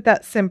 with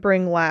that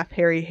simpering laugh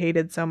Harry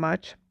hated so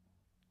much.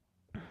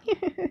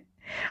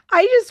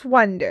 "I just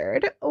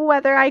wondered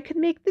whether I could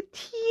make the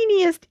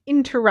teeniest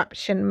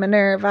interruption,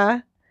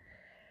 Minerva."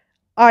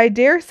 "I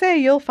dare say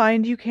you'll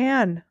find you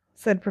can,"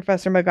 said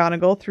Professor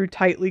McGonagall through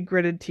tightly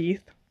gritted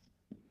teeth.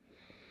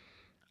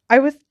 "I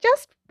was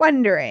just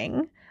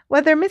wondering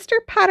whether Mr.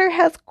 Potter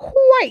has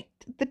quite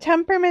the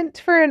temperament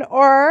for an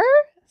Auror,"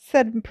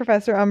 said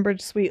Professor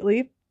Umbridge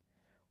sweetly.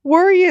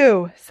 "Were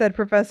you?" said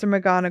Professor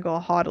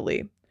McGonagall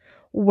haughtily.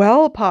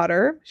 "Well,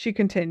 Potter," she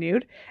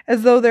continued,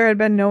 as though there had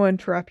been no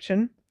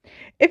interruption,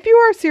 "if you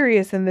are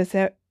serious in this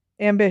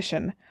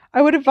ambition,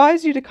 I would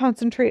advise you to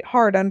concentrate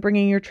hard on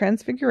bringing your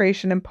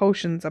transfiguration and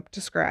potions up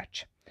to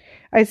scratch.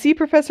 I see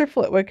Professor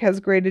Flitwick has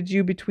graded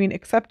you between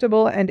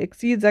acceptable and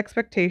exceeds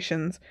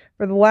expectations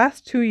for the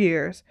last 2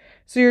 years,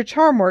 so your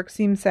charm work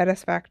seems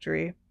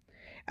satisfactory.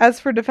 As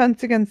for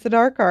defense against the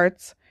dark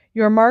arts,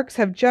 your marks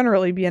have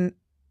generally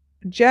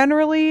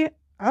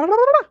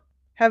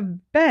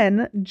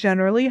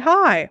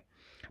high.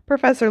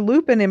 Professor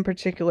Lupin in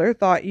particular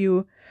thought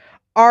you...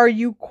 Are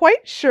you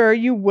quite sure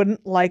you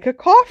wouldn't like a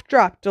cough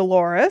drop,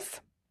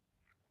 Dolores?"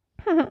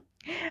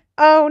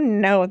 Oh,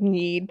 no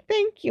need.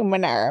 Thank you,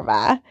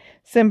 Minerva,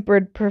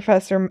 simpered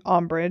Professor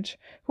Umbridge,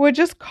 who had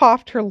just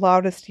coughed her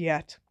loudest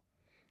yet.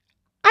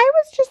 I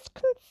was just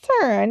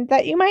concerned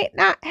that you might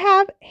not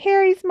have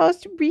Harry's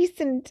most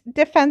recent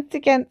Defense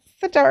Against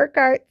the Dark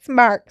Arts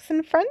marks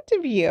in front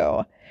of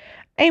you.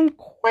 I'm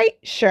quite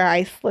sure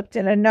I slipped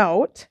in a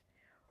note.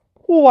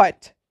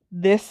 What,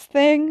 this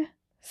thing?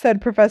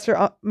 Said Professor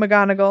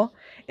McGonagall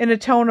in a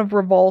tone of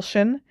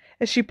revulsion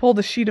as she pulled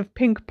a sheet of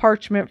pink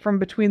parchment from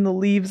between the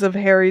leaves of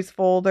Harry's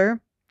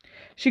folder.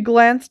 She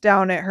glanced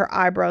down at her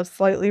eyebrows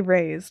slightly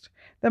raised,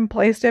 then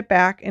placed it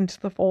back into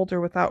the folder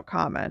without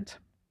comment.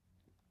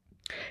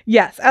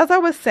 Yes, as I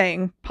was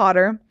saying,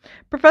 Potter,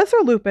 Professor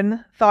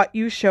Lupin thought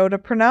you showed a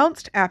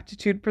pronounced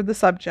aptitude for the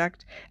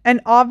subject, and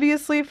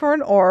obviously for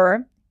an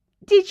Auror.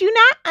 Did you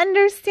not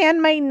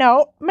understand my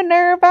note,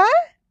 Minerva?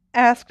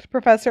 Asked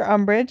Professor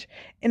Umbridge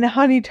in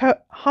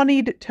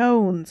honeyed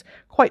tones,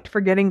 quite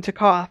forgetting to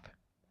cough.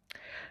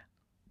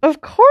 Of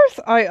course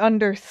I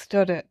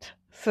understood it,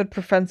 said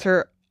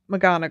Professor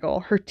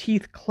McGonagall, her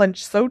teeth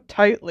clenched so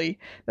tightly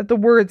that the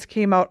words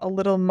came out a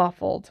little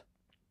muffled.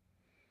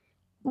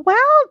 Well,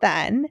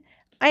 then,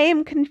 I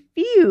am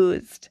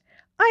confused.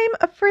 I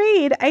am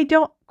afraid I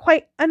don't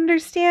quite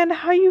understand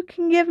how you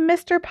can give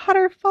Mr.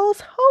 Potter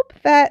false hope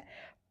that...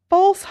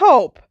 False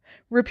hope,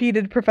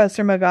 repeated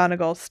Professor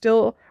McGonagall,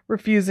 still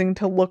refusing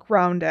to look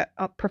round at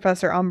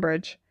Professor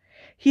Umbridge.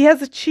 He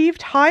has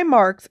achieved high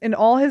marks in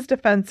all his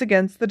Defense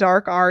Against the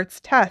Dark Arts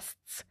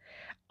tests.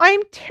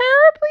 I'm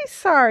terribly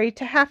sorry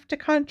to have to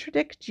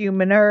contradict you,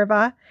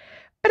 Minerva,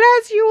 but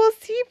as you will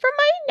see from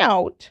my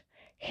note,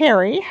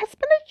 Harry has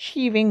been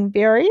achieving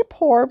very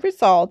poor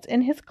results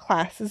in his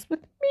classes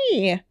with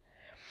me.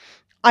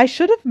 I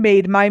should have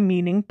made my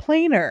meaning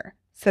plainer,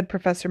 said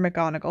Professor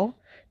McGonagall,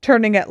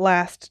 turning at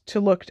last to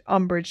look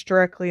Umbridge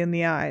directly in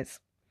the eyes.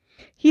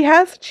 He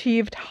has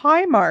achieved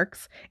high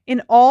marks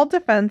in all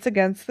Defense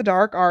Against the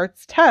Dark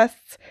Arts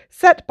tests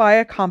set by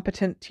a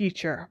competent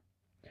teacher.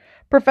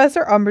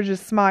 Professor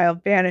Umbridge's smile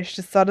vanished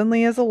as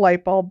suddenly as a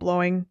light bulb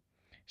blowing.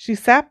 She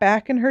sat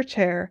back in her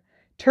chair,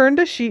 turned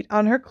a sheet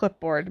on her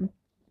clipboard,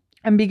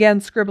 and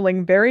began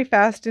scribbling very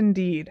fast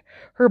indeed,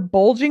 her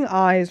bulging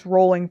eyes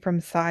rolling from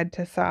side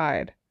to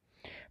side.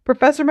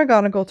 Professor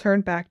McGonagall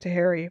turned back to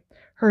Harry.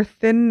 Her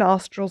thin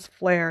nostrils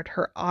flared,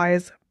 her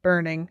eyes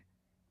burning.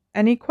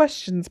 Any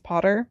questions,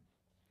 Potter?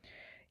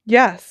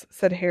 Yes,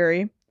 said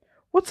Harry.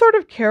 What sort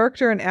of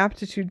character and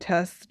aptitude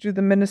tests do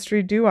the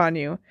Ministry do on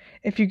you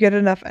if you get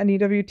enough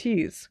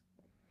NEWTs?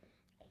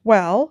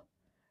 Well,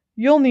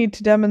 you'll need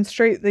to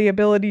demonstrate the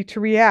ability to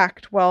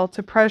react well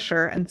to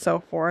pressure and so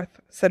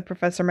forth, said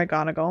Professor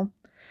McGonagall.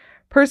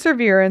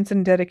 Perseverance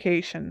and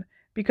dedication,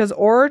 because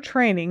Auror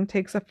training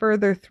takes a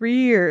further 3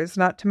 years,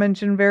 not to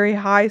mention very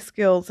high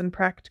skills in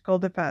practical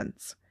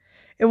defense.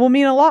 It will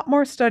mean a lot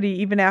more study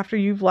even after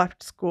you've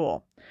left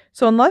school.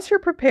 So unless you're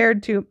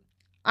prepared to...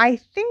 I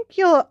think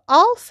you'll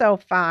also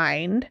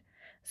find,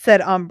 said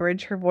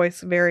Umbridge, her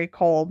voice very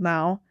cold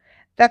now,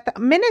 that the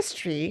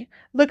Ministry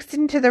looks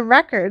into the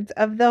records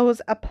of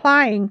those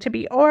applying to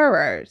be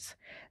Aurors.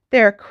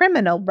 They're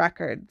criminal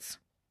records.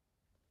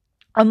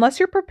 Unless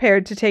you're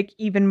prepared to take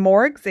even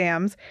more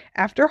exams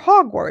after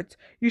Hogwarts,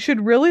 you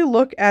should really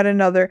look at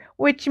another,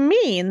 which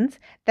means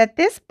that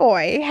this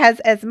boy has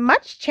as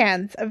much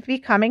chance of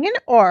becoming an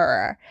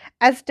Auror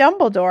as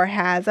Dumbledore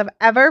has of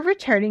ever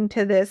returning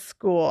to this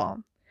school.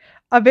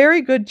 A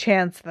very good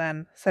chance,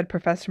 then, said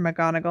Professor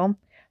McGonagall.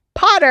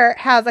 Potter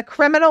has a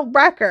criminal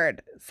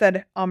record,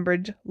 said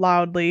Umbridge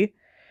loudly.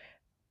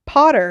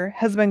 Potter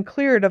has been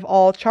cleared of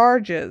all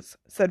charges,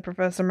 said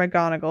Professor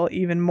McGonagall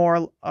even more...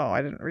 Oh,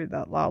 I didn't read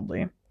that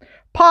loudly.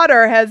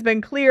 Potter has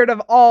been cleared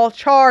of all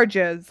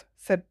charges,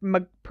 said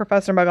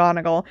Professor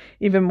McGonagall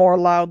even more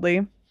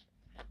loudly.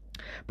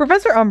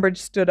 Professor Umbridge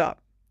stood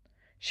up.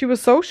 She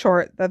was so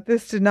short that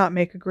this did not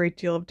make a great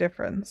deal of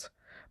difference.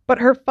 But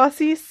her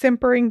fussy,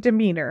 simpering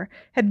demeanor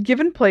had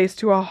given place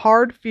to a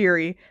hard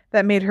fury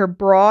that made her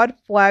broad,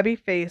 flabby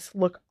face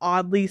look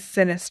oddly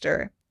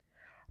sinister.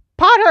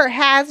 Potter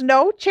has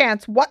no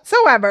chance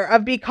whatsoever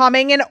of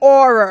becoming an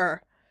Auror.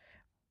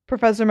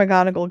 Professor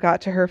McGonagall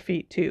got to her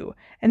feet too,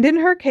 and in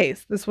her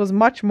case this was a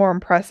much more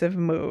impressive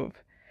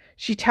move.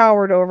 She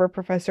towered over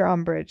Professor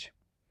Umbridge.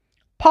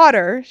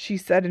 Potter, she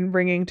said in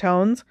ringing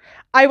tones,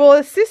 I will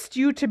assist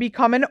you to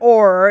become an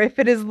Auror if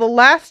it is the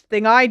last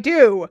thing I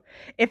do.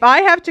 If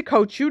I have to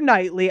coach you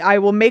nightly, I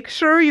will make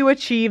sure you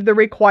achieve the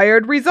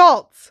required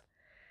results.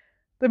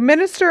 The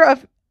Minister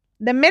of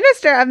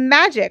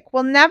Magic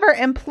will never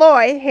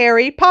employ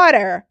Harry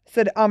Potter,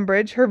 said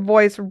Umbridge, her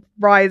voice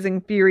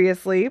rising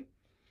furiously.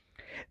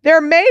 There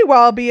may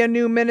well be a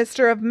new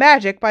Minister of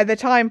Magic by the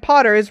time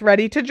Potter is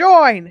ready to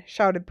join,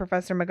 shouted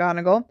Professor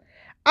McGonagall.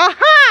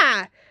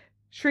 Aha!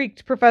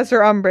 Shrieked Professor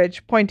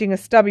Umbridge, pointing a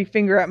stubby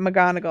finger at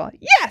McGonagall.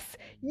 Yes,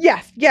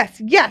 Yes,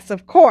 yes, yes,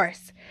 of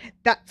course.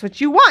 That's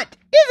what you want,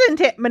 isn't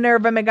it,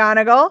 Minerva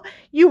McGonagall?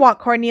 You want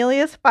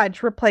Cornelius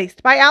Fudge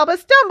replaced by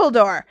Albus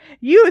Dumbledore.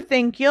 You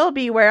think you'll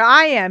be where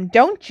I am,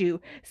 don't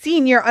you?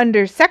 Senior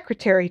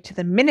Under-Secretary to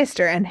the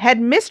Minister and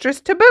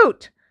Headmistress to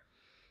boot.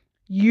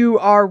 You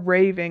are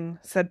raving,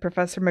 said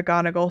Professor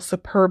McGonagall,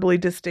 superbly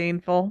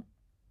disdainful.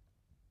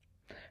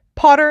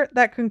 Potter,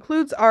 that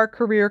concludes our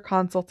career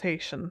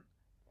consultation.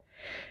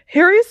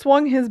 Harry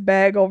swung his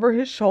bag over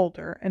his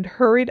shoulder and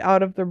hurried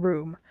out of the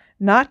room,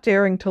 not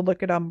daring to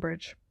look at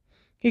Umbridge.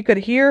 He could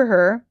hear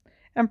her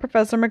and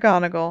Professor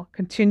McGonagall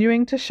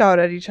continuing to shout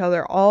at each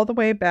other all the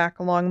way back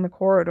along the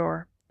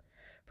corridor.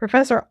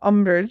 Professor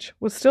Umbridge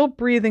was still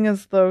breathing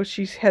as though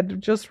she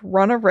had just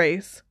run a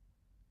race.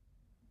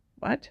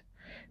 What?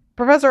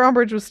 Professor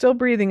Umbridge was still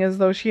breathing as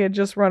though she had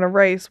just run a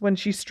race when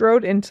she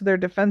strode into their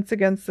Defense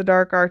Against the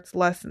Dark Arts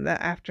lesson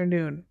that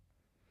afternoon.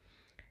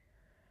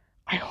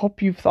 I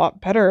hope you've thought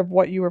better of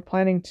what you were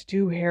planning to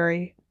do,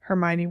 Harry,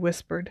 Hermione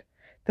whispered,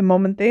 the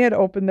moment they had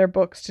opened their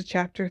books to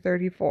Chapter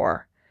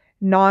 34,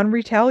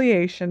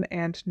 Non-Retaliation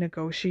and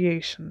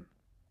Negotiation.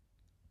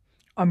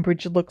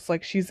 Umbridge looks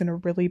like she's in a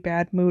really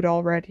bad mood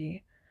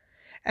already.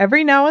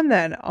 Every now and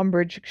then,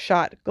 Umbridge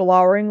shot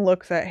glowering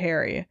looks at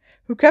Harry,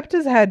 who kept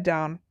his head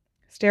down,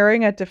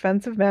 staring at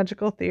defensive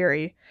magical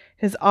theory,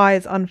 his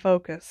eyes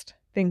unfocused,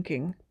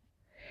 thinking.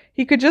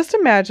 He could just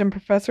imagine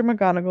Professor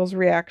McGonagall's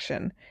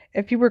reaction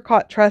if he were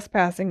caught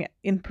trespassing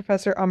in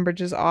Professor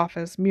Umbridge's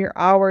office mere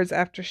hours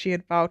after she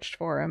had vouched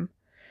for him.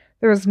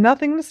 There was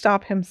nothing to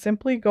stop him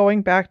simply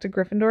going back to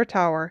Gryffindor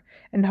Tower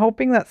and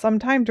hoping that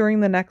sometime during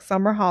the next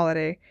summer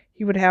holiday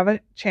he would have a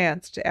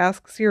chance to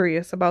ask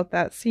Sirius about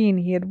that scene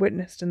he had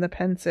witnessed in the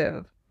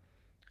Pensieve.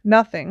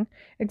 Nothing,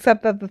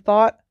 except that the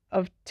thought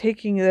of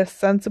taking this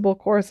sensible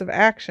course of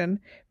action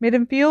made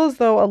him feel as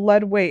though a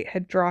lead weight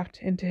had dropped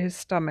into his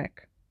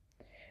stomach.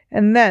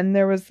 And then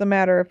there was the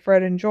matter of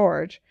Fred and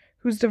George,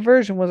 whose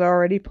diversion was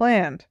already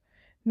planned,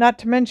 not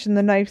to mention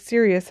the knife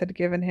Sirius had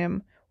given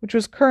him, which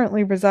was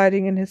currently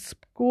residing in his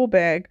school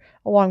bag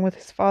along with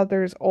his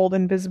father's old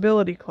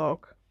invisibility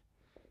cloak.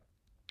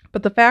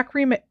 But the fact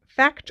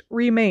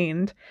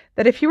remained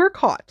that if he were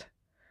caught...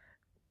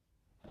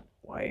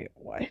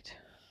 What?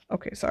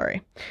 Okay,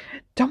 sorry.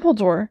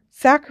 Dumbledore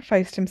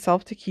sacrificed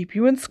himself to keep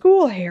you in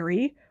school,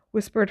 Harry,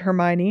 whispered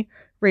Hermione,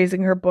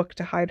 raising her book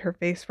to hide her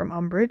face from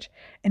Umbridge,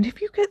 and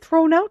if you get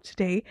thrown out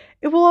today,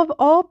 it will have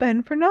all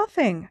been for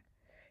nothing.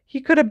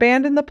 He could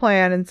abandon the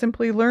plan and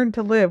simply learn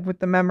to live with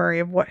the memory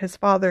of what his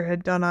father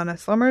had done on a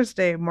summer's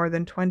day more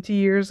than 20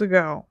 years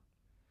ago.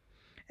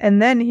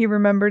 And then he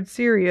remembered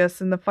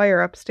Sirius in the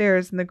fire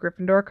upstairs in the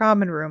Gryffindor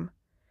common room.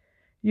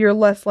 You're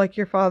less like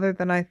your father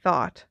than I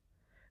thought.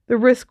 The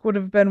risk would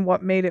have been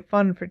what made it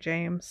fun for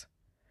James.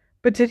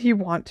 But did he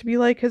want to be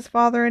like his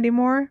father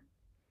anymore?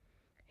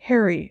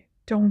 Harry,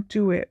 don't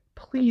do it.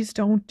 Please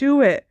don't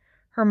do it,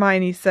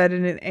 Hermione said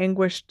in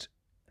anguished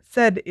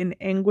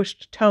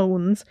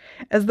tones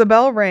as the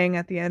bell rang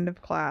at the end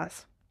of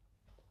class.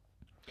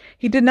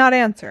 He did not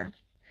answer.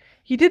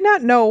 He did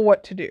not know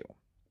what to do.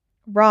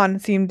 Ron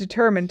seemed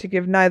determined to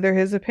give neither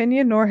his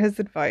opinion nor his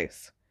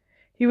advice.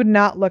 He would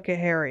not look at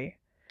Harry,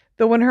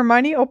 though when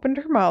Hermione opened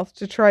her mouth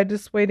to try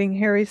dissuading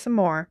Harry some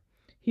more,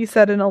 he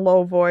said in a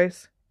low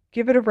voice,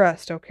 "Give it a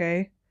rest,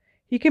 okay?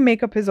 He can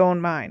make up his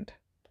own mind."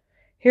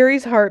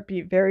 Harry's heart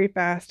beat very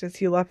fast as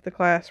he left the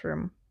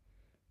classroom.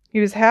 He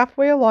was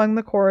halfway along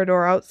the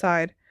corridor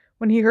outside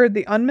when he heard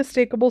the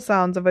unmistakable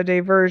sounds of a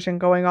diversion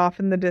going off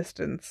in the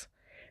distance.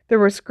 There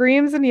were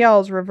screams and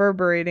yells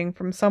reverberating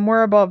from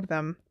somewhere above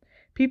them.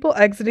 People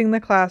exiting the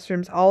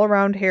classrooms all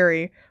around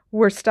Harry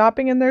were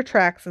stopping in their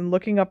tracks and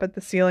looking up at the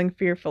ceiling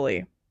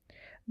fearfully.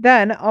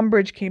 Then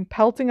Umbridge came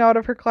pelting out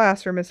of her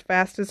classroom as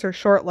fast as her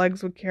short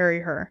legs would carry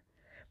her.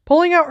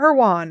 Pulling out her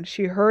wand,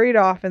 she hurried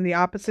off in the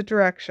opposite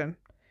direction.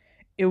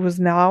 It was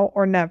now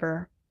or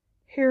never.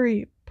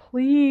 "Harry,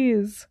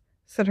 please,"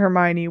 said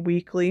Hermione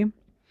weakly.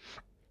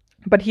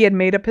 But he had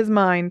made up his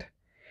mind.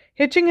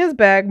 Hitching his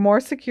bag more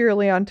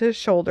securely onto his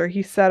shoulder,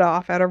 he set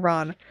off at a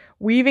run,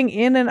 weaving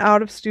in and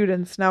out of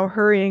students now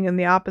hurrying in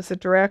the opposite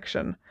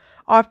direction,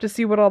 off to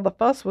see what all the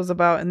fuss was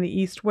about in the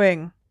East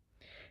Wing.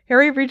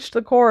 Harry reached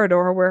the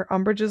corridor where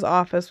Umbridge's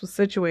office was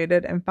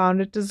situated and found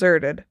it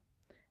deserted.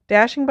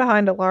 Dashing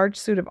behind a large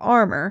suit of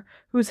armor,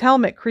 whose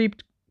helmet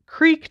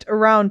creaked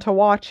around to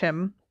watch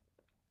him,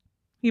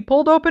 he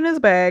pulled open his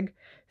bag,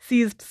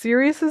 seized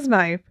Sirius's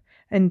knife,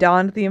 and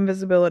donned the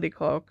invisibility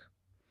cloak.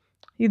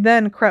 He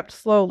then crept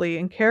slowly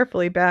and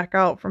carefully back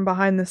out from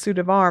behind the suit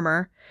of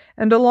armor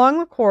and along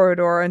the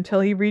corridor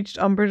until he reached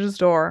Umbridge's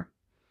door.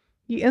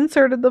 He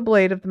inserted the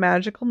blade of the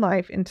magical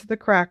knife into the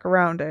crack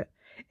around it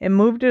and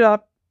moved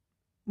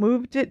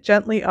it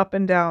gently up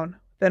and down,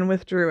 then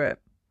withdrew it.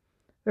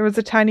 There was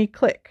a tiny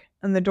click,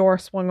 and the door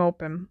swung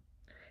open.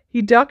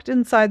 He ducked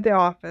inside the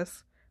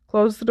office,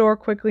 closed the door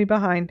quickly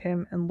behind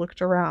him, and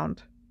looked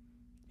around.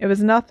 It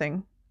was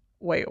nothing.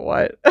 Wait,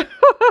 what?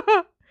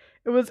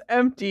 It was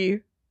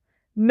empty.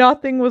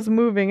 Nothing was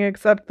moving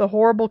except the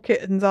horrible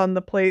kittens on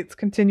the plates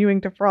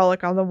continuing to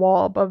frolic on the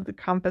wall above the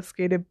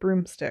confiscated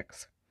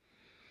broomsticks.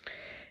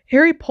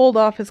 Harry pulled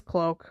off his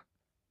cloak,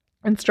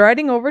 and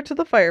striding over to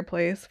the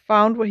fireplace,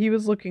 found what he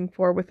was looking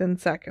for within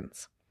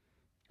seconds.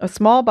 A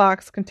small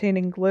box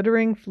containing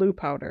glittering flue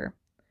powder.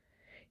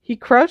 He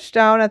crouched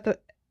down in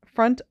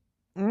front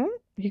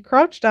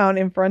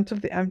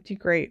of the empty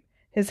grate,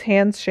 his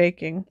hands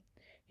shaking.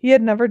 He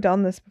had never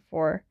done this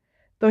before,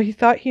 though he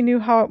thought he knew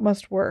how it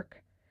must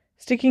work.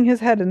 Sticking his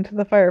head into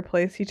the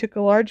fireplace, he took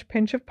a large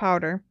pinch of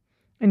powder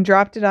and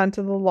dropped it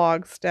onto the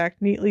logs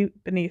stacked neatly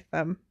beneath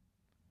him.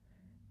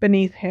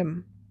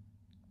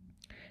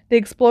 They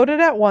exploded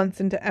at once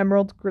into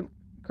emerald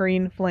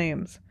green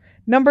flames.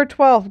 "Number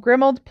 12,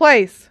 Grimmauld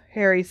Place,"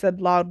 Harry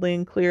said loudly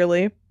and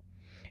clearly.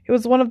 It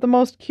was one of the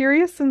most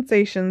curious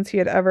sensations he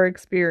had ever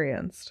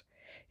experienced.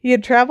 He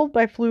had traveled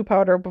by flue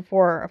powder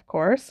before, of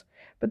course,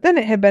 but then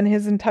it had been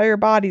his entire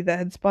body that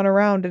had spun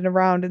around and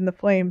around in the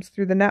flames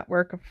through the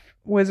network of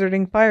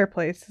wizarding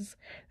fireplaces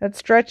that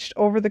stretched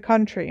over the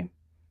country.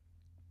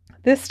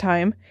 This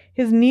time,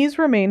 his knees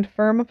remained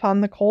firm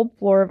upon the cold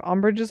floor of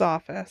Umbridge's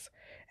office,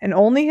 and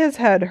only his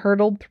head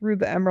hurtled through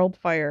the emerald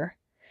fire.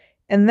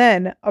 And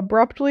then,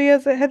 abruptly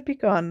as it had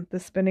begun, the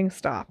spinning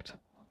stopped.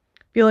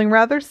 Feeling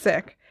rather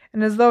sick,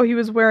 and as though he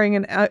was wearing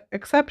an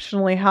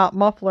exceptionally hot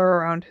muffler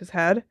around his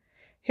head,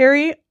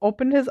 Harry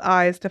opened his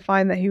eyes to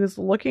find that he was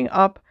looking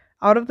up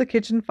out of the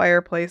kitchen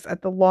fireplace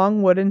at the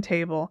long wooden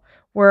table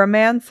where a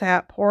man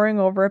sat poring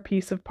over a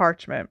piece of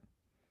parchment.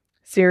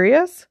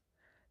 "Sirius?"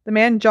 The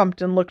man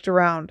jumped and looked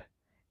around.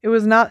 It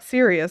was not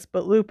Sirius,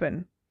 but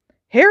Lupin.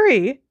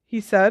 "Harry!"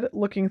 he said,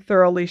 looking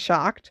thoroughly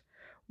shocked.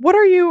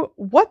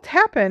 What's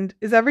happened?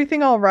 Is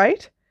everything all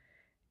right?"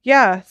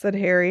 "Yeah," said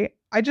Harry.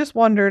 I just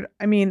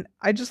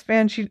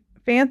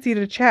fancied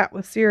a chat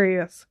with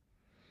Sirius."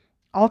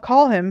 "I'll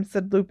call him,"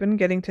 said Lupin,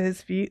 getting to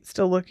his feet,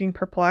 still looking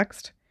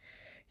perplexed.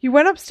 He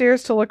went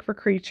upstairs to look for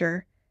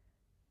Creature.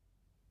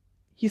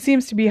 He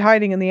seems to be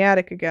hiding in the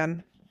attic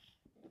again.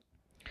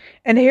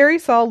 And Harry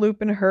saw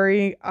Lupin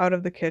hurry out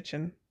of the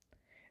kitchen.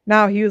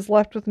 Now he was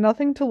left with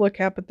nothing to look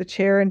at but the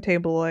chair and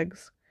table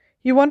legs.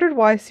 He wondered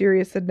why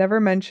Sirius had never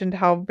mentioned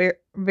how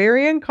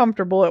very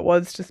uncomfortable it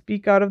was to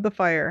speak out of the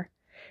fire.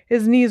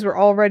 His knees were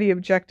already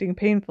objecting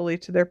painfully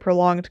to their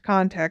prolonged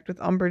contact with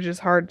Umbridge's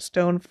hard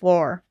stone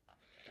floor.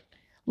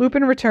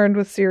 Lupin returned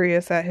with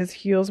Sirius at his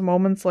heels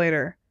moments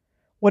later.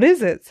 "What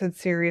is it?" said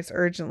Sirius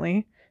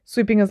urgently,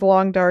 sweeping his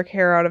long dark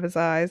hair out of his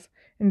eyes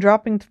and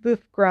dropping to the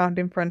ground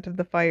in front of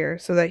the fire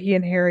so that he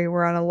and Harry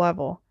were on a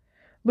level.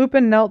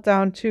 Lupin knelt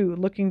down too,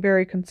 looking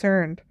very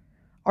concerned.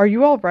 "Are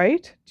you all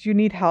right? Do you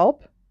need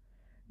help?"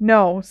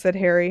 "No," said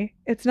Harry.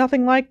 "It's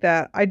nothing like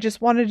that. I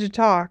just wanted to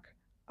talk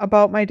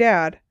about my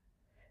dad."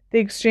 They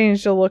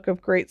exchanged a look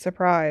of great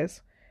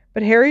surprise,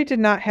 but Harry did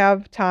not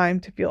have time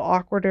to feel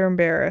awkward or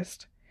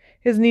embarrassed.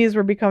 His knees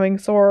were becoming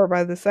sorer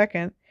by the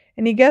second,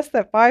 and he guessed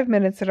that 5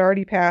 minutes had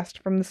already passed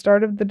from the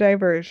start of the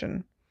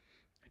diversion.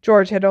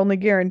 George had only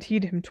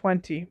guaranteed him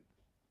 20.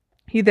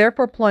 He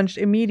therefore plunged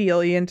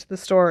immediately into the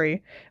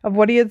story of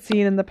what he had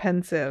seen in the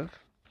Pensieve.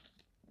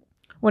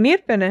 When he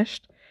had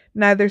finished,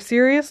 neither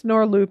Sirius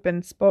nor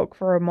Lupin spoke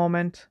for a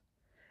moment.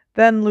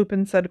 Then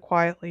Lupin said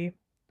quietly,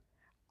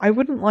 "I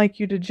wouldn't like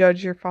you to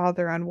judge your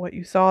father on what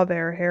you saw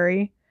there,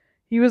 Harry.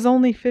 He was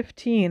only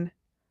 15.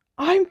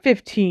 "I'm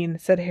 15,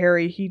 said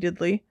Harry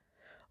heatedly.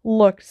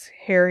 "Look,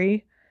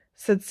 Harry,"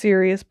 said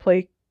Sirius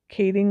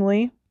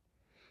placatingly.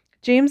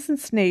 James and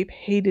Snape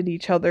hated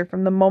each other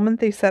from the moment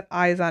they set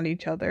eyes on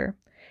each other.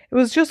 It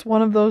was just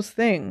one of those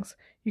things.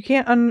 You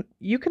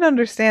can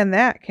understand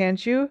that,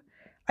 can't you?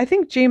 I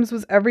think James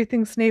was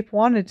everything Snape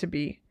wanted to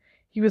be.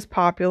 He was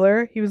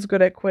popular, he was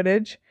good at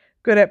Quidditch,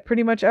 good at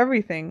pretty much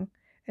everything.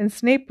 And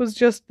Snape was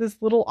just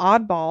this little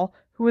oddball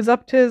who was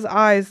up to his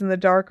eyes in the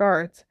dark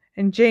arts.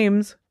 And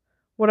James,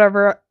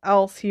 whatever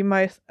else he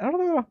may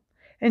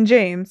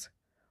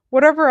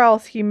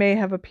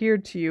have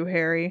appeared to you,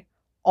 Harry,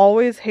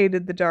 always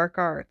hated the dark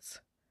arts."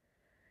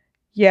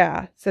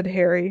 "Yeah," said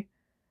Harry,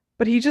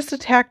 "but he just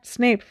attacked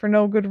Snape for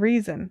no good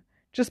reason.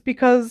 Just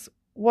because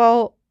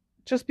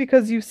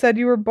you said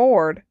you were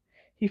bored,"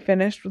 he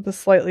finished with a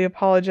slightly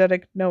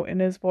apologetic note in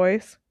his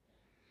voice.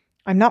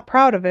 "I'm not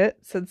proud of it,"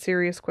 said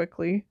Sirius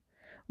quickly.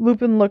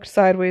 Lupin looked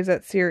sideways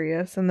at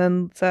Sirius and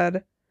then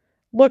said,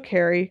 "Look,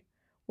 Harry,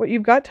 what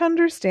you've got to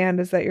understand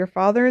is that your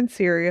father and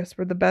Sirius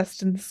were the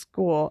best in the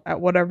school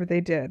at whatever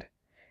they did.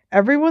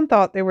 Everyone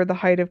thought they were the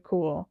height of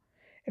cool.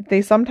 If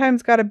they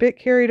sometimes got a bit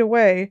carried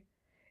away,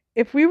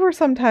 if we were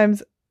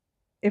sometimes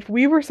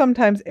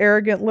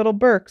arrogant little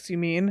Burks, you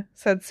mean,"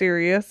 said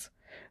Sirius.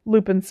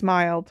 Lupin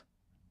smiled.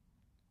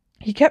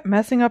 "He kept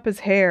messing up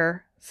his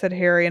hair," said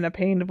Harry in a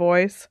pained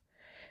voice.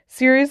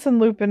 Sirius and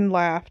Lupin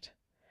laughed.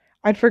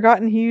 "I'd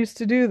forgotten he used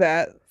to do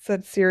that,"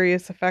 said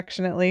Sirius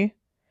affectionately.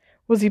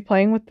 "Was he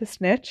playing with the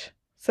snitch?"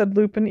 said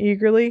Lupin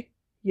eagerly.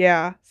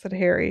 "Yeah," said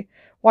Harry,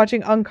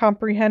 watching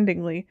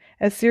uncomprehendingly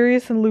as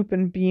Sirius and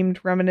Lupin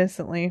beamed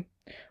reminiscently.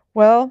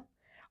 "Well,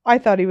 I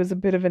thought he was a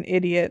bit of an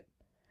idiot.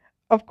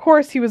 Of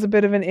course he was a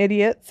bit of an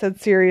idiot, said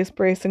Sirius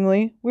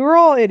bracingly. We were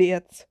all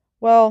idiots.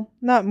 Well,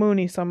 not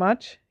Moony so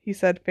much, he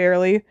said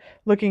fairly,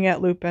 looking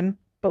at Lupin,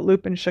 but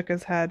Lupin shook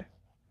his head.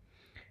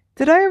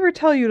 Did I ever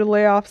tell you to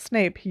lay off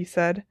Snape, he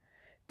said.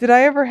 Did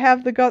I ever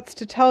have the guts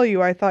to tell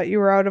you I thought you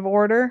were out of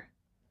order?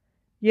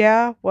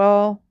 Yeah,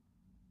 well,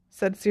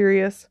 said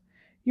Sirius.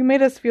 You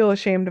made us feel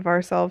ashamed of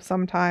ourselves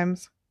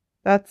sometimes.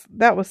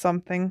 That was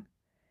something.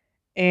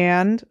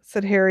 And,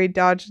 said Harry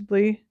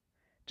doggedly,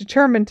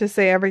 determined to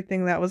say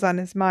everything that was on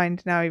his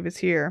mind now he was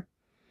here.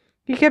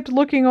 He kept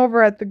looking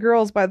over at the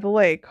girls by the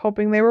lake,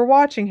 hoping they were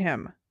watching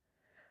him.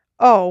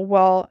 Oh,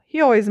 well,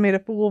 he always made a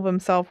fool of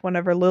himself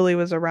whenever Lily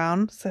was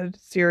around, said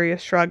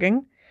Sirius,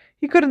 shrugging.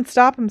 He couldn't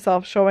stop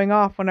himself showing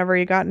off whenever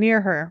he got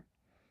near her.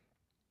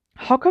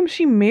 How come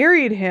she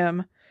married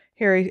him?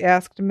 Harry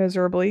asked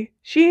miserably.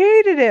 She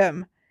hated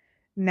him.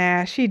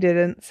 Nah, she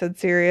didn't, said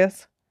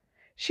Sirius.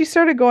 She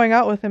started going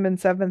out with him in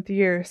 7th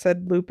year,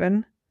 said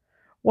Lupin.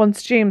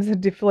 Once James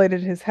had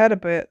deflated his head a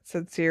bit,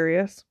 said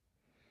Sirius.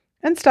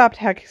 And stopped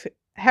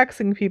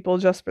hexing people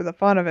just for the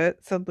fun of it,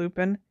 said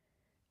Lupin.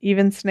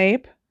 Even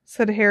Snape?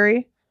 Said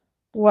Harry.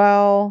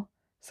 Well,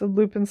 said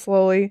Lupin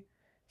slowly,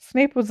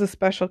 Snape was a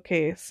special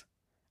case.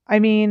 I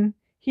mean,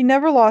 he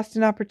never lost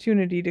an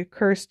opportunity to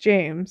curse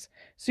James,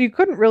 so you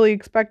couldn't really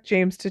expect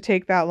James to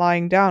take that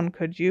lying down,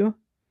 could you?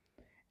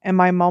 And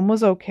my mum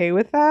was okay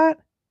with that?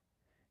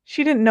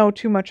 She didn't know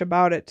too much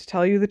about it, to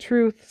tell you the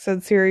truth,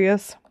 said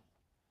Sirius.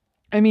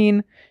 I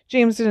mean,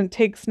 James didn't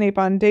take Snape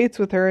on dates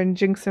with her and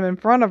jinx him in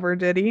front of her,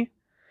 did he?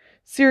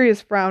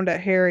 Sirius frowned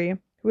at Harry,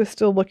 who was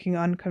still looking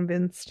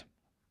unconvinced.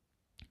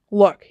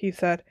 Look, he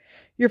said,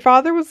 your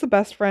father was the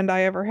best friend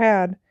I ever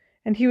had,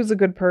 and he was a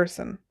good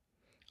person.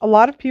 A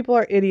lot of people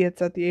are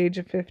idiots at the age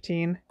of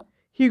 15.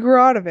 He grew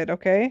out of it,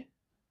 okay?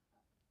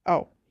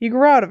 Oh, he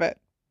grew out of it.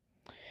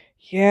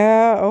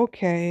 Yeah,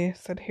 okay,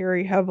 said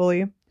Harry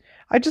heavily.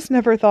 I just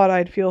never thought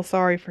I'd feel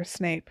sorry for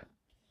Snape.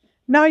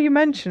 Now you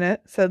mention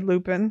it, said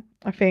Lupin,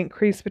 a faint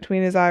crease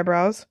between his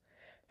eyebrows.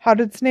 How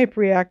did Snape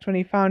react when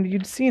he found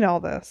you'd seen all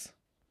this?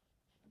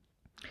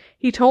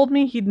 He told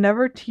me he'd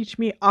never teach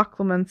me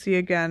occlumency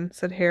again,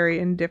 said Harry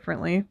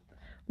indifferently.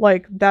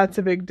 Like, that's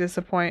a big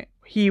disappointment.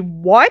 He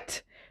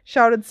what?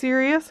 Shouted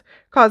Sirius,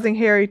 causing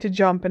Harry to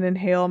jump and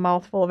inhale a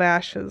mouthful of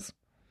ashes.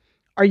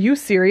 Are you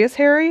serious,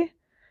 Harry?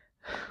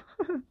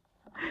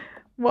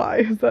 Why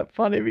is that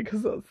funny?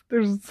 Because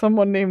there's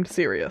someone named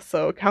Sirius,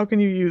 so how can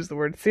you use the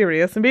word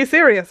serious and be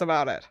serious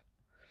about it?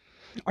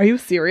 Are you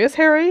serious,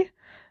 Harry?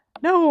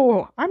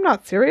 No, I'm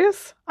not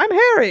serious. I'm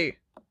Harry,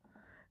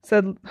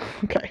 said...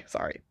 Okay,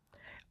 sorry.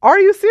 Are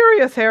you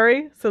serious,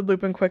 Harry? Said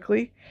Lupin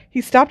quickly.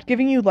 He stopped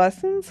giving you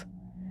lessons?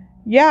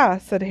 Yeah,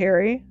 said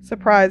Harry,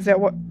 surprised at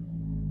what...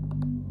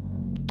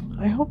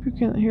 I hope you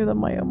can't hear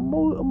my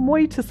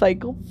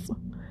motorcycles.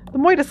 The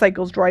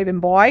motorcycle's driving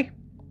by.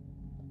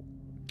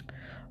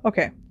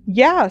 Okay.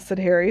 Yeah, said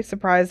Harry,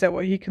 surprised at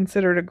what he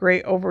considered a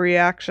great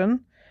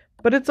overreaction.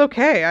 But it's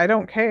okay, I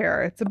don't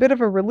care. It's a bit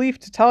of a relief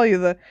to tell you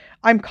that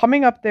I'm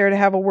coming up there to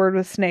have a word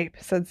with Snape,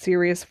 said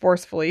Sirius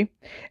forcefully,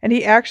 and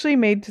he actually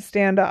made to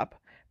stand up,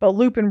 but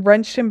Lupin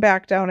wrenched him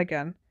back down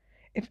again.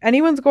 If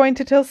anyone's going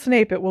to tell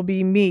Snape, it will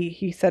be me,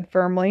 he said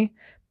firmly.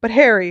 But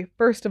Harry,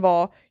 first of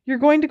all, you're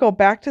going to go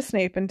back to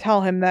Snape and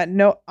tell him that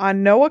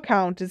on no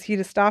account is he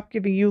to stop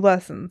giving you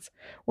lessons.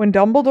 When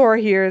Dumbledore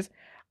hears,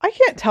 I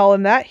can't tell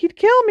him that, he'd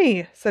kill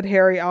me, said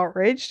Harry,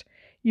 outraged.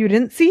 You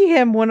didn't see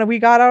him when we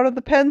got out of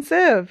the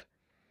pensive.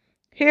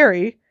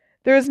 Harry,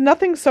 there is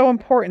nothing so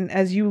important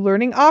as you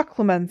learning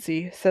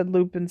occlumency, said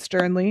Lupin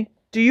sternly.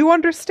 Do you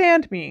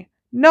understand me?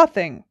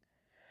 Nothing.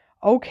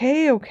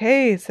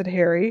 Okay, said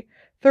Harry,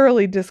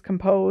 thoroughly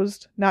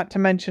discomposed, not to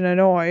mention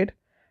annoyed.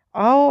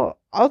 I'll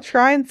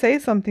try and say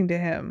something to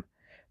him,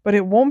 but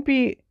it won't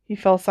be... He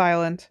fell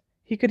silent.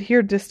 He could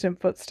hear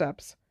distant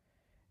footsteps.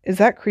 Is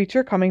that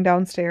creature coming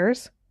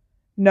downstairs?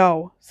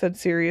 No, said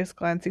Sirius,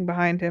 glancing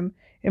behind him.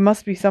 It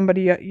must be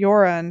somebody at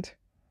your end.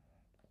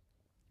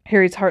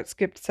 Harry's heart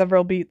skipped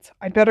several beats.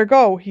 I'd better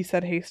go, he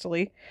said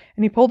hastily,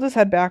 and he pulled his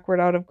head backward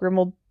out of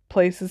Grimmauld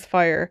Place's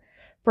fire.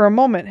 For a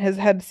moment his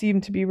head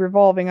seemed to be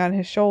revolving on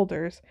his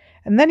shoulders,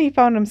 and then he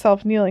found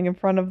himself kneeling in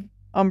front of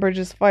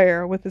Umbridge's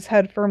fire, with his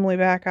head firmly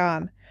back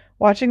on,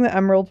 watching the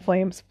emerald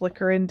flames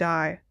flicker and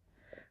die.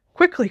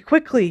 Quickly,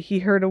 quickly, he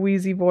heard a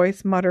wheezy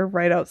voice mutter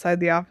right outside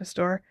the office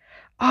door.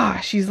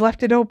 Ah, she's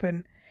left it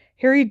open.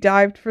 Harry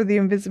dived for the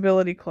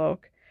invisibility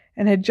cloak,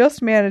 and had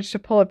just managed to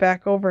pull it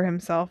back over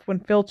himself when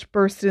Filch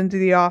burst into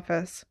the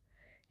office.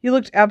 He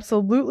looked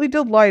absolutely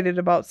delighted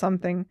about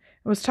something,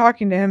 and was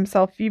talking to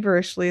himself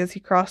feverishly as he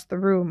crossed the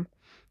room,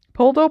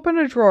 pulled open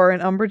a drawer in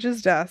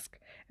Umbridge's desk,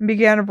 and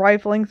began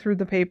rifling through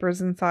the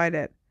papers inside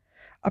it.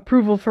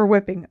 Approval for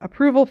whipping.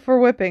 Approval for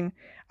whipping.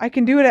 I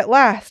can do it at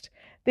last.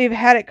 They've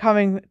had it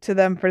coming to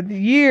them for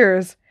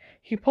years.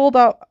 He pulled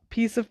out a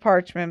piece of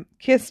parchment,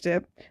 kissed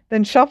it,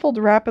 then shuffled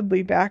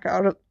rapidly back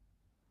out of...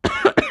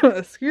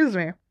 Excuse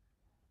me.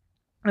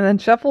 And then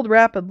shuffled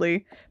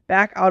rapidly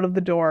back out of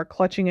the door,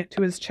 clutching it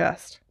to his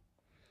chest.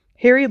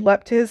 Harry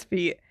leapt to his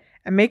feet,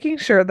 and making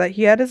sure that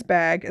he had his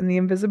bag and the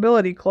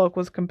invisibility cloak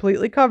was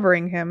completely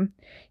covering him,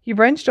 he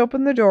wrenched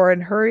open the door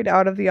and hurried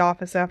out of the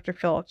office after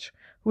Filch,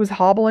 who was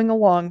hobbling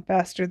along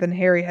faster than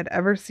Harry had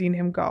ever seen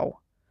him go.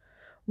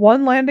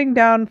 One landing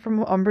down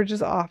from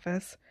Umbridge's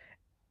office.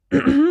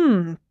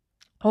 I'm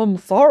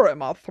sorry,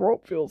 my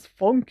throat feels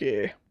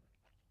funky.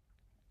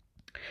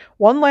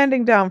 One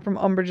landing down from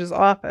Umbridge's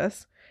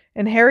office,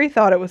 and Harry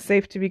thought it was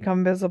safe to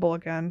become visible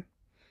again.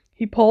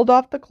 He pulled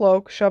off the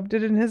cloak, shoved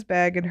it in his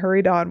bag, and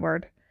hurried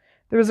onward.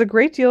 There was a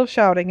great deal of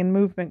shouting and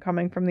movement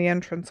coming from the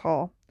entrance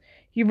hall.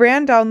 He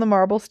ran down the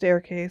marble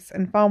staircase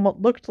and found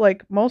what looked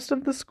like most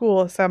of the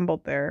school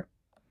assembled there.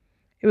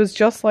 It was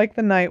just like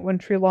the night when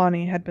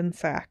Trelawney had been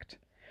sacked.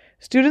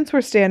 Students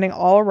were standing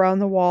all around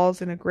the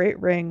walls in a great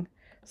ring,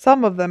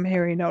 some of them,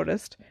 Harry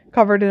noticed,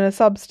 covered in a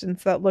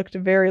substance that looked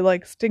very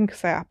like stink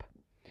sap.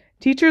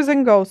 Teachers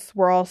and ghosts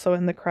were also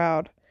in the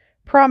crowd.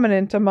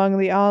 Prominent among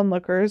the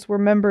onlookers were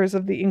members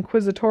of the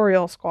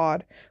inquisitorial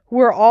squad, who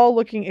were all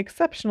looking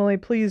exceptionally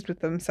pleased with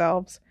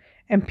themselves,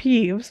 and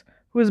Peeves,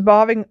 who was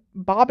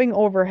bobbing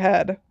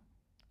overhead,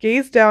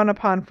 gazed down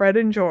upon Fred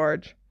and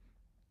George,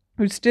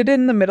 who stood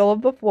in the middle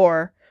of the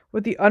floor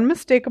with the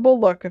unmistakable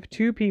look of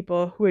two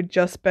people who had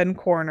just been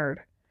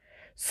cornered.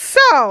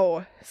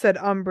 "So," said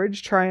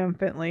Umbridge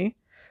triumphantly,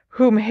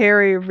 whom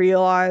Harry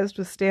realized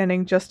was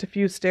standing just a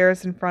few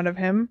stairs in front of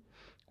him,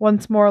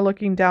 once more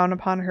looking down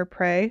upon her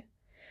prey.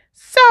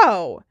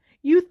 "So,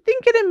 you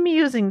think it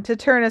amusing to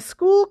turn a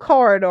school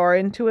corridor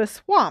into a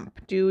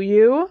swamp, do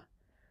you?"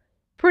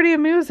 "Pretty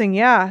amusing,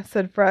 yeah,"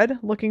 said Fred,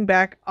 looking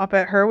back up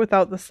at her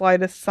without the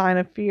slightest sign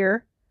of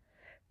fear.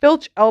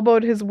 Filch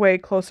elbowed his way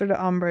closer to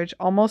Umbridge,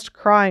 almost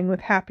crying with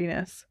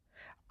happiness.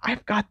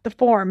 "I've got the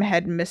form,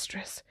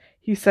 headmistress,"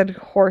 he said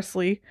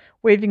hoarsely,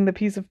 waving the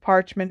piece of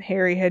parchment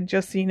Harry had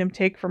just seen him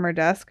take from her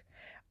desk.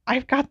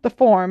 "I've got the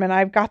form, and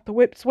I've got the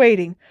whips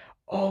waiting.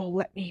 Oh,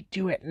 let me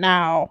do it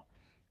now."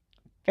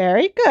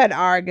 "Very good,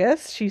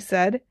 Argus," she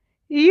said.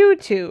 "You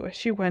two,"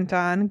 she went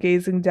on,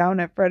 gazing down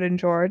at Fred and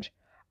George,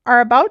 "are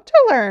about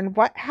to learn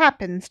what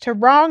happens to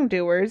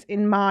wrongdoers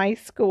in my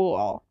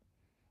school."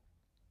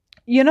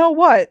 "You know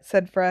what?"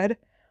 said Fred.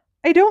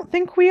 "I don't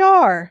think we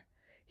are."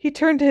 He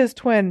turned to his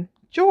twin.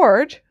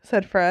 "George,"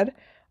 said Fred,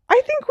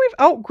 "I think we've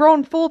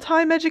outgrown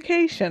full-time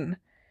education."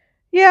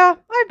 "Yeah,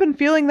 I've been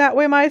feeling that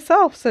way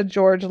myself," said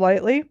George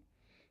lightly.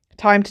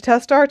 "Time to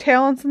test our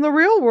talents in the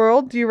real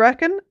world, do you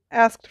reckon?"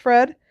 asked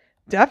Fred.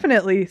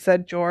 "Definitely,"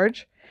 said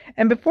George.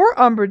 And before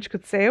Umbridge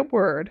could say a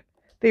word,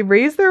 they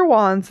raised their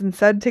wands and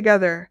said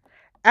together,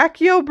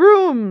 "Accio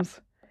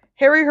brooms!"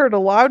 Harry heard a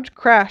loud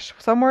crash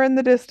somewhere in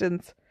the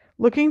distance.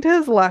 Looking to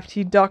his left,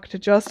 he ducked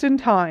just in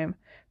time.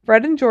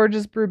 Fred and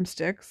George's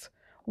broomsticks,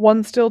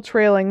 one still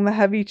trailing the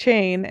heavy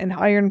chain and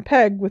iron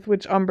peg with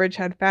which Umbridge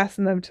had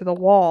fastened them to the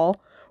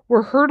wall,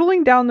 were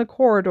hurtling down the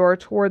corridor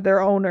toward their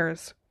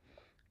owners.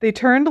 They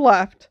turned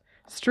left,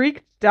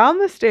 streaked down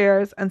the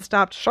stairs, and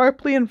stopped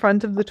sharply in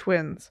front of the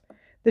twins,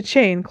 the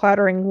chain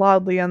clattering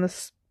loudly on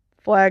the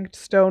flagged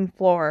stone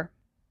floor.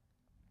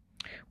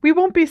 "We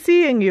won't be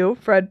seeing you,"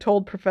 Fred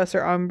told Professor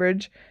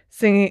Umbridge,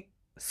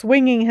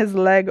 swinging his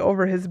leg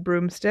over his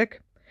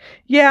broomstick.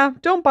 "Yeah,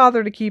 don't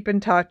bother to keep in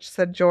touch,"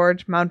 said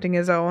George, mounting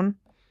his own.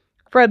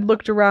 Fred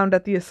looked around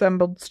at the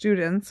assembled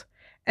students,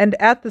 and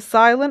at the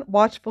silent,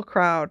 watchful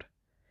crowd.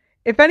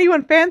 "If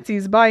anyone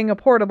fancies buying a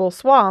portable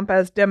swamp,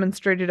 as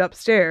demonstrated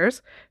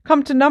upstairs,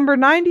 come to number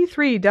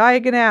 93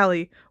 Diagon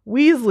Alley,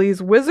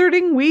 Weasley's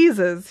Wizarding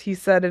Wheezes," he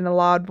said in a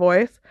loud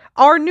voice.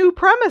 "Our new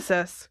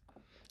premises!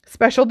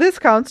 Special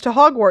discounts to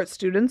Hogwarts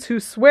students who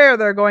swear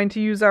they're going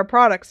to use our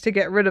products to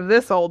get rid of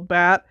this old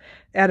bat,"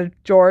 added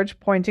George,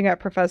 pointing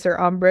at Professor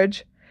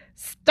Umbridge.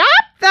 "Stop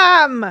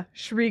them!"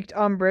 shrieked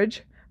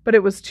Umbridge, but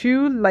it was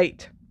too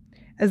late.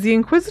 As the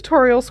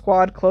inquisitorial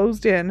squad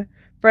closed in,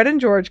 Fred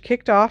and George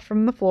kicked off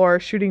from the floor,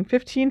 shooting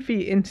 15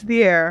 feet into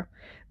the air,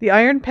 the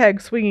iron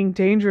peg swinging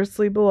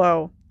dangerously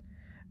below.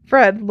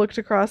 Fred looked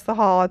across the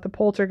hall at the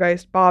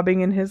poltergeist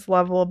bobbing in his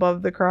level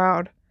above the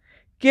crowd.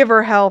 "Give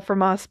her hell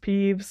from us,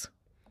 Peeves."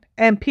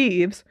 And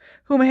Peeves,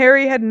 whom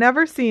Harry had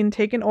never seen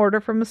take an order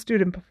from a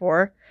student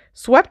before,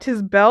 swept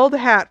his belled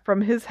hat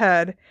from his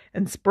head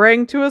and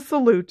sprang to a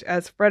salute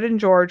as Fred and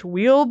George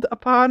wheeled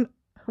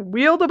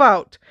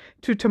about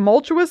to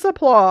tumultuous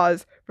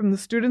applause from the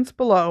students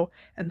below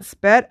and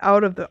sped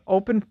out of the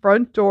open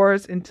front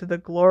doors into the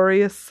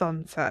glorious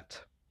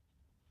sunset.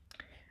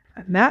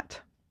 And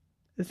that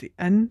is the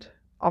end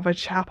of a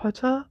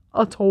chapter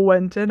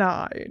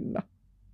 29.